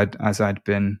transformational as I'd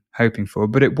been hoping for,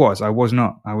 but it was. I was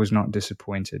not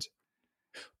disappointed.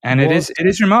 And it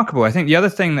is remarkable. I think the other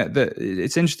thing that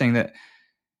it's interesting that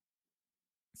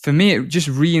for me, it just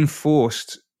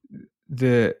reinforced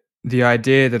the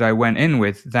idea that I went in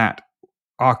with, that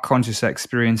our conscious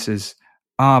experiences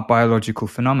are biological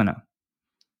phenomena.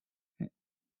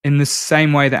 In the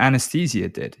same way that anesthesia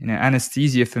did.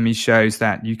 Anesthesia for me shows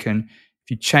that if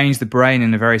you change the brain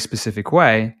in a very specific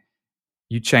way,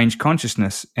 you change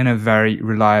consciousness in a very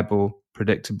reliable,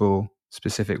 predictable,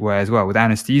 specific way as well. With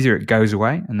anesthesia, it goes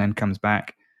away and then comes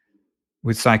back.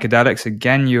 With psychedelics,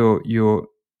 again, you're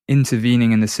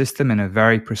intervening in the system in a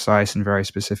very precise and very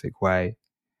specific way,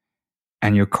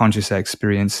 and your conscious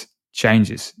experience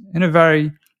changes in a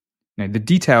very, the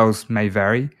details may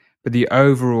vary, but the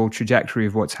overall trajectory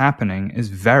of what's happening is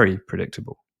very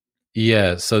predictable.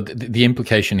 Yeah, so the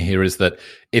implication here is that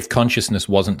if consciousness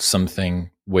wasn't something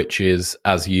which is,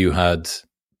 as you had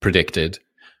predicted,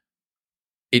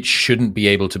 it shouldn't be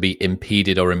able to be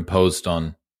impeded or imposed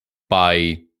on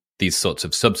by these sorts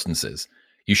of substances.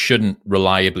 You shouldn't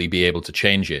reliably be able to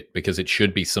change it, because it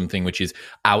should be something which is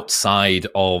outside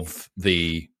of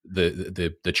the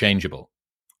changeable.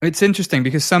 It's interesting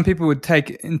because some people would take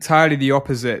entirely the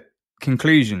opposite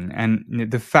conclusion, and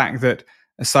the fact that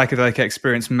a psychedelic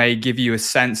experience may give you a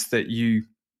sense that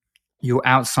you're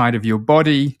outside of your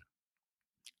body,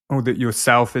 or that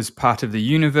yourself is part of the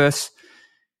universe,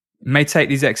 may take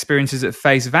these experiences at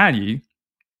face value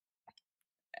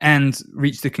and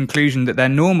reach the conclusion that their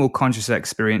normal conscious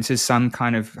experience is some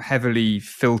kind of heavily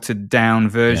filtered down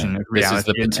version of reality. This is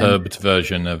the perturbed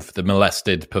version of the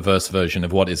molested, perverse version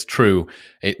of what is true.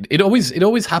 It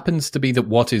always happens to be that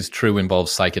what is true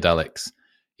involves psychedelics.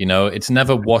 It's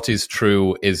never what is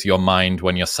true is your mind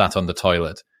when you're sat on the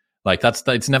toilet. Like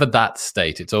it's never that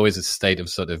state. It's always a state of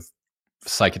sort of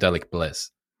psychedelic bliss.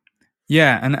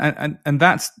 Yeah, and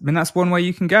that's one way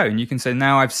you can go, and you can say,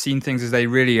 now I've seen things as they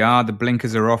really are. The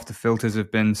blinkers are off. The filters have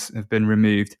been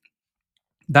removed.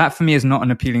 That for me is not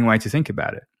an appealing way to think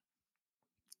about it.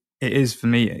 It is for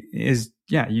me.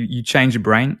 You change your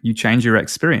brain, you change your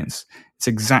experience. It's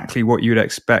exactly what you'd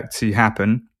expect to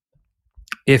happen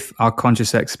if our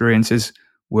conscious experiences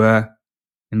were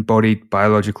embodied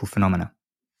biological phenomena.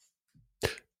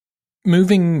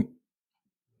 Moving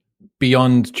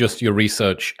beyond just your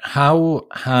research, how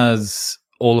has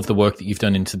all of the work that you've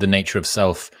done into the nature of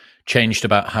self changed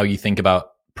about how you think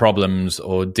about problems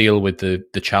or deal with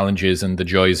the challenges and the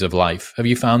joys of life? Have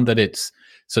you found that it's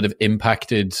sort of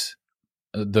impacted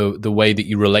the way that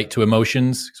you relate to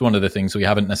emotions? Because one of the things we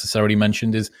haven't necessarily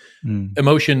mentioned is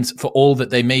emotions, for all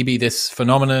that they may be this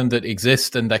phenomenon that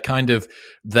exists and they're kind of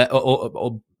there,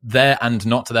 or there and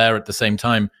not there at the same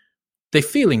time, they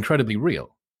feel incredibly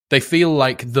real. They feel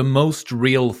like the most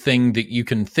real thing that you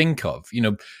can think of.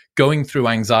 Going through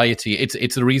anxiety,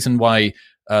 it's the reason why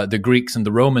the Greeks and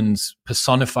the Romans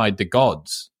personified the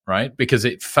gods, right? Because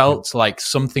it felt like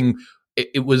something.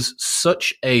 It was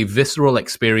such a visceral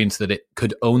experience that it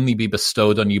could only be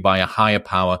bestowed on you by a higher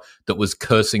power that was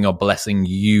cursing or blessing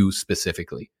you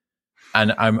specifically.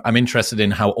 And I'm interested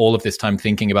in how all of this time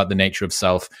thinking about the nature of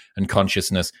self and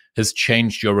consciousness has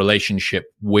changed your relationship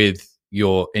with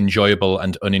your enjoyable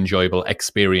and unenjoyable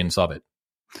experience of it.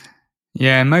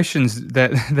 Yeah, emotions,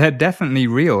 they're definitely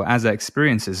real as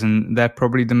experiences, and they're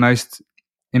probably the most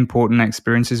important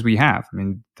experiences we have. I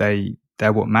mean,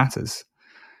 they're what matters,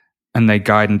 and they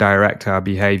guide and direct our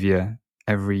behavior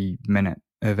every minute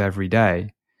of every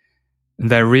day.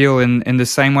 They're real in the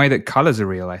same way that colors are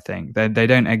real, I think. They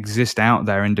don't exist out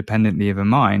there independently of a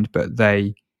mind, but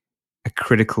they are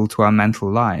critical to our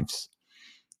mental lives.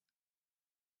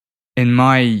 In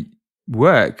my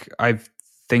work, I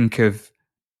think of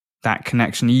that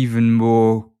connection even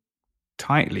more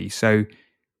tightly. So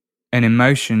an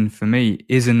emotion for me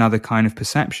is another kind of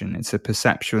perception. It's a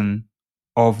perception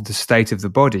of the state of the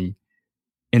body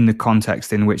in the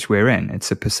context in which we're in.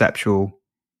 It's a perceptual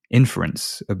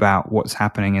inference about what's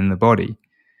happening in the body.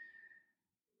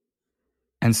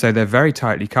 And so they're very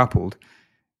tightly coupled.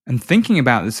 and thinking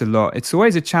about this a lot, it's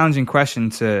always a challenging question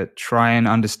to try and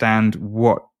understand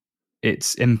what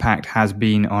its impact has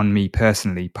been on me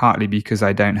personally, partly because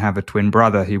I don't have a twin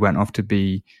brother who went off to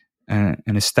be an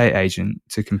estate agent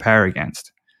to compare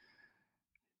against.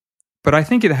 But I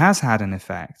think it has had an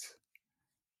effect.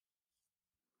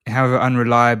 However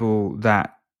unreliable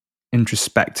that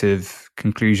introspective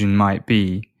conclusion might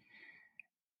be.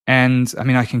 And I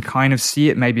mean, I can kind of see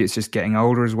it. Maybe it's just getting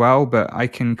older as well, but I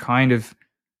can kind of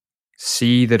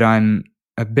see that I'm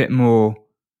a bit more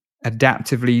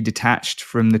adaptively detached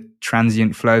from the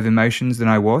transient flow of emotions than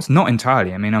I was. Not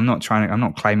entirely. I mean, I'm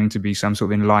not claiming to be some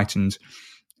sort of enlightened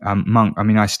monk. I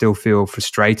mean, I still feel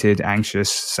frustrated, anxious,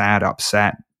 sad,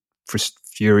 upset,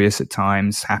 furious at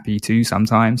times, happy too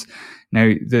sometimes.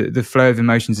 No, the flow of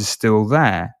emotions is still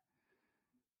there.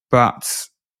 But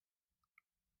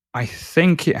I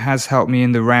think it has helped me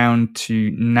in the round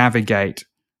to navigate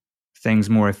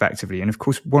things more effectively. And of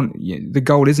course, the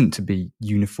goal isn't to be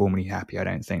uniformly happy, I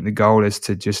don't think. The goal is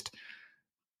to just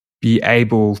be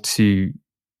able to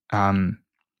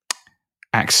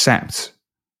accept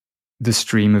the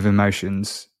stream of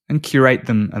emotions and curate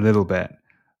them a little bit,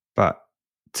 but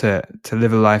to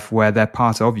live a life where they're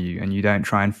part of you and you don't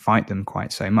try and fight them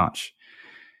quite so much.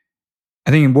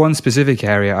 I think in one specific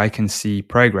area, I can see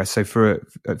progress. So for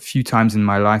a few times in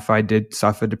my life, I did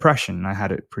suffer depression. I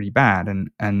had it pretty bad.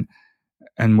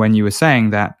 And when you were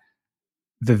saying that,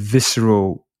 the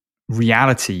visceral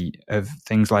reality of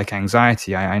things like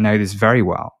anxiety, I know this very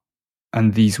well.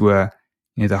 And these were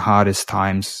the hardest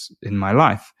times in my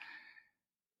life.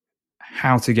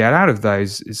 How to get out of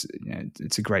those is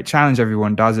it's a great challenge.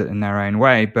 Everyone does it in their own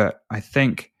way. But I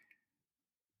think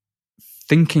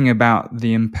thinking about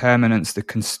the impermanence, the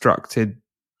constructed,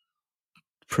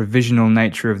 provisional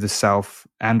nature of the self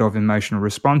and of emotional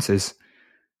responses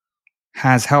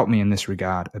has helped me in this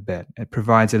regard a bit. It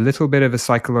provides a little bit of a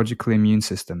psychological immune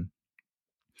system.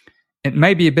 It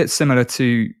may be a bit similar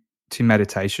to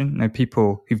meditation.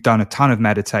 People who've done a ton of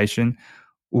meditation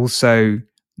also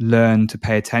learn to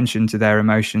pay attention to their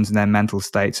emotions and their mental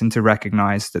states and to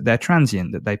recognize that they're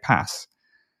transient, that they pass.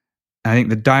 I think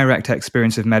the direct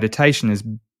experience of meditation is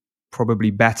probably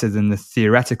better than the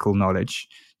theoretical knowledge,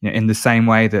 in the same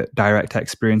way that direct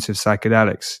experience of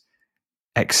psychedelics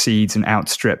exceeds and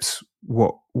outstrips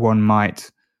what one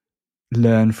might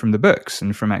learn from the books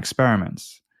and from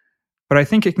experiments. But I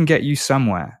think it can get you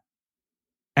somewhere.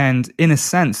 And in a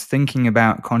sense, thinking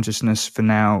about consciousness for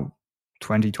now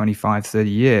 20, 25, 30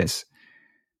 years,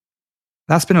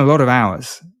 that's been a lot of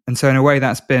hours. And so in a way,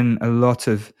 that's been a lot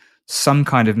of some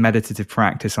kind of meditative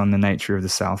practice on the nature of the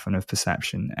self and of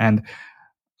perception. And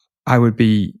I'd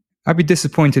be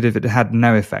disappointed if it had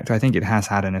no effect. I think it has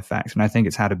had an effect, and I think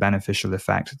it's had a beneficial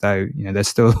effect, though there's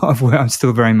still a lot of work. I'm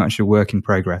still very much a work in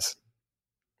progress.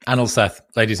 Anil, Seth,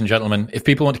 ladies and gentlemen, if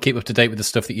people want to keep up to date with the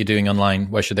stuff that you're doing online,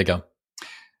 where should they go?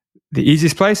 The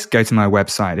easiest place, go to my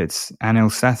website. It's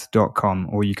anilseth.com,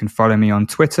 or you can follow me on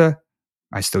Twitter.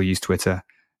 I still use Twitter,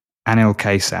 Anil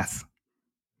K. Seth.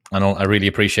 Anil, I really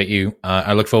appreciate you.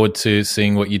 I look forward to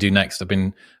seeing what you do next. I've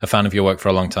been a fan of your work for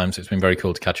a long time, so it's been very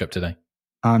cool to catch up today.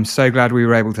 I'm so glad we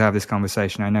were able to have this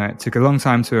conversation. I know it took a long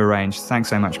time to arrange. Thanks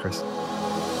so much, Chris.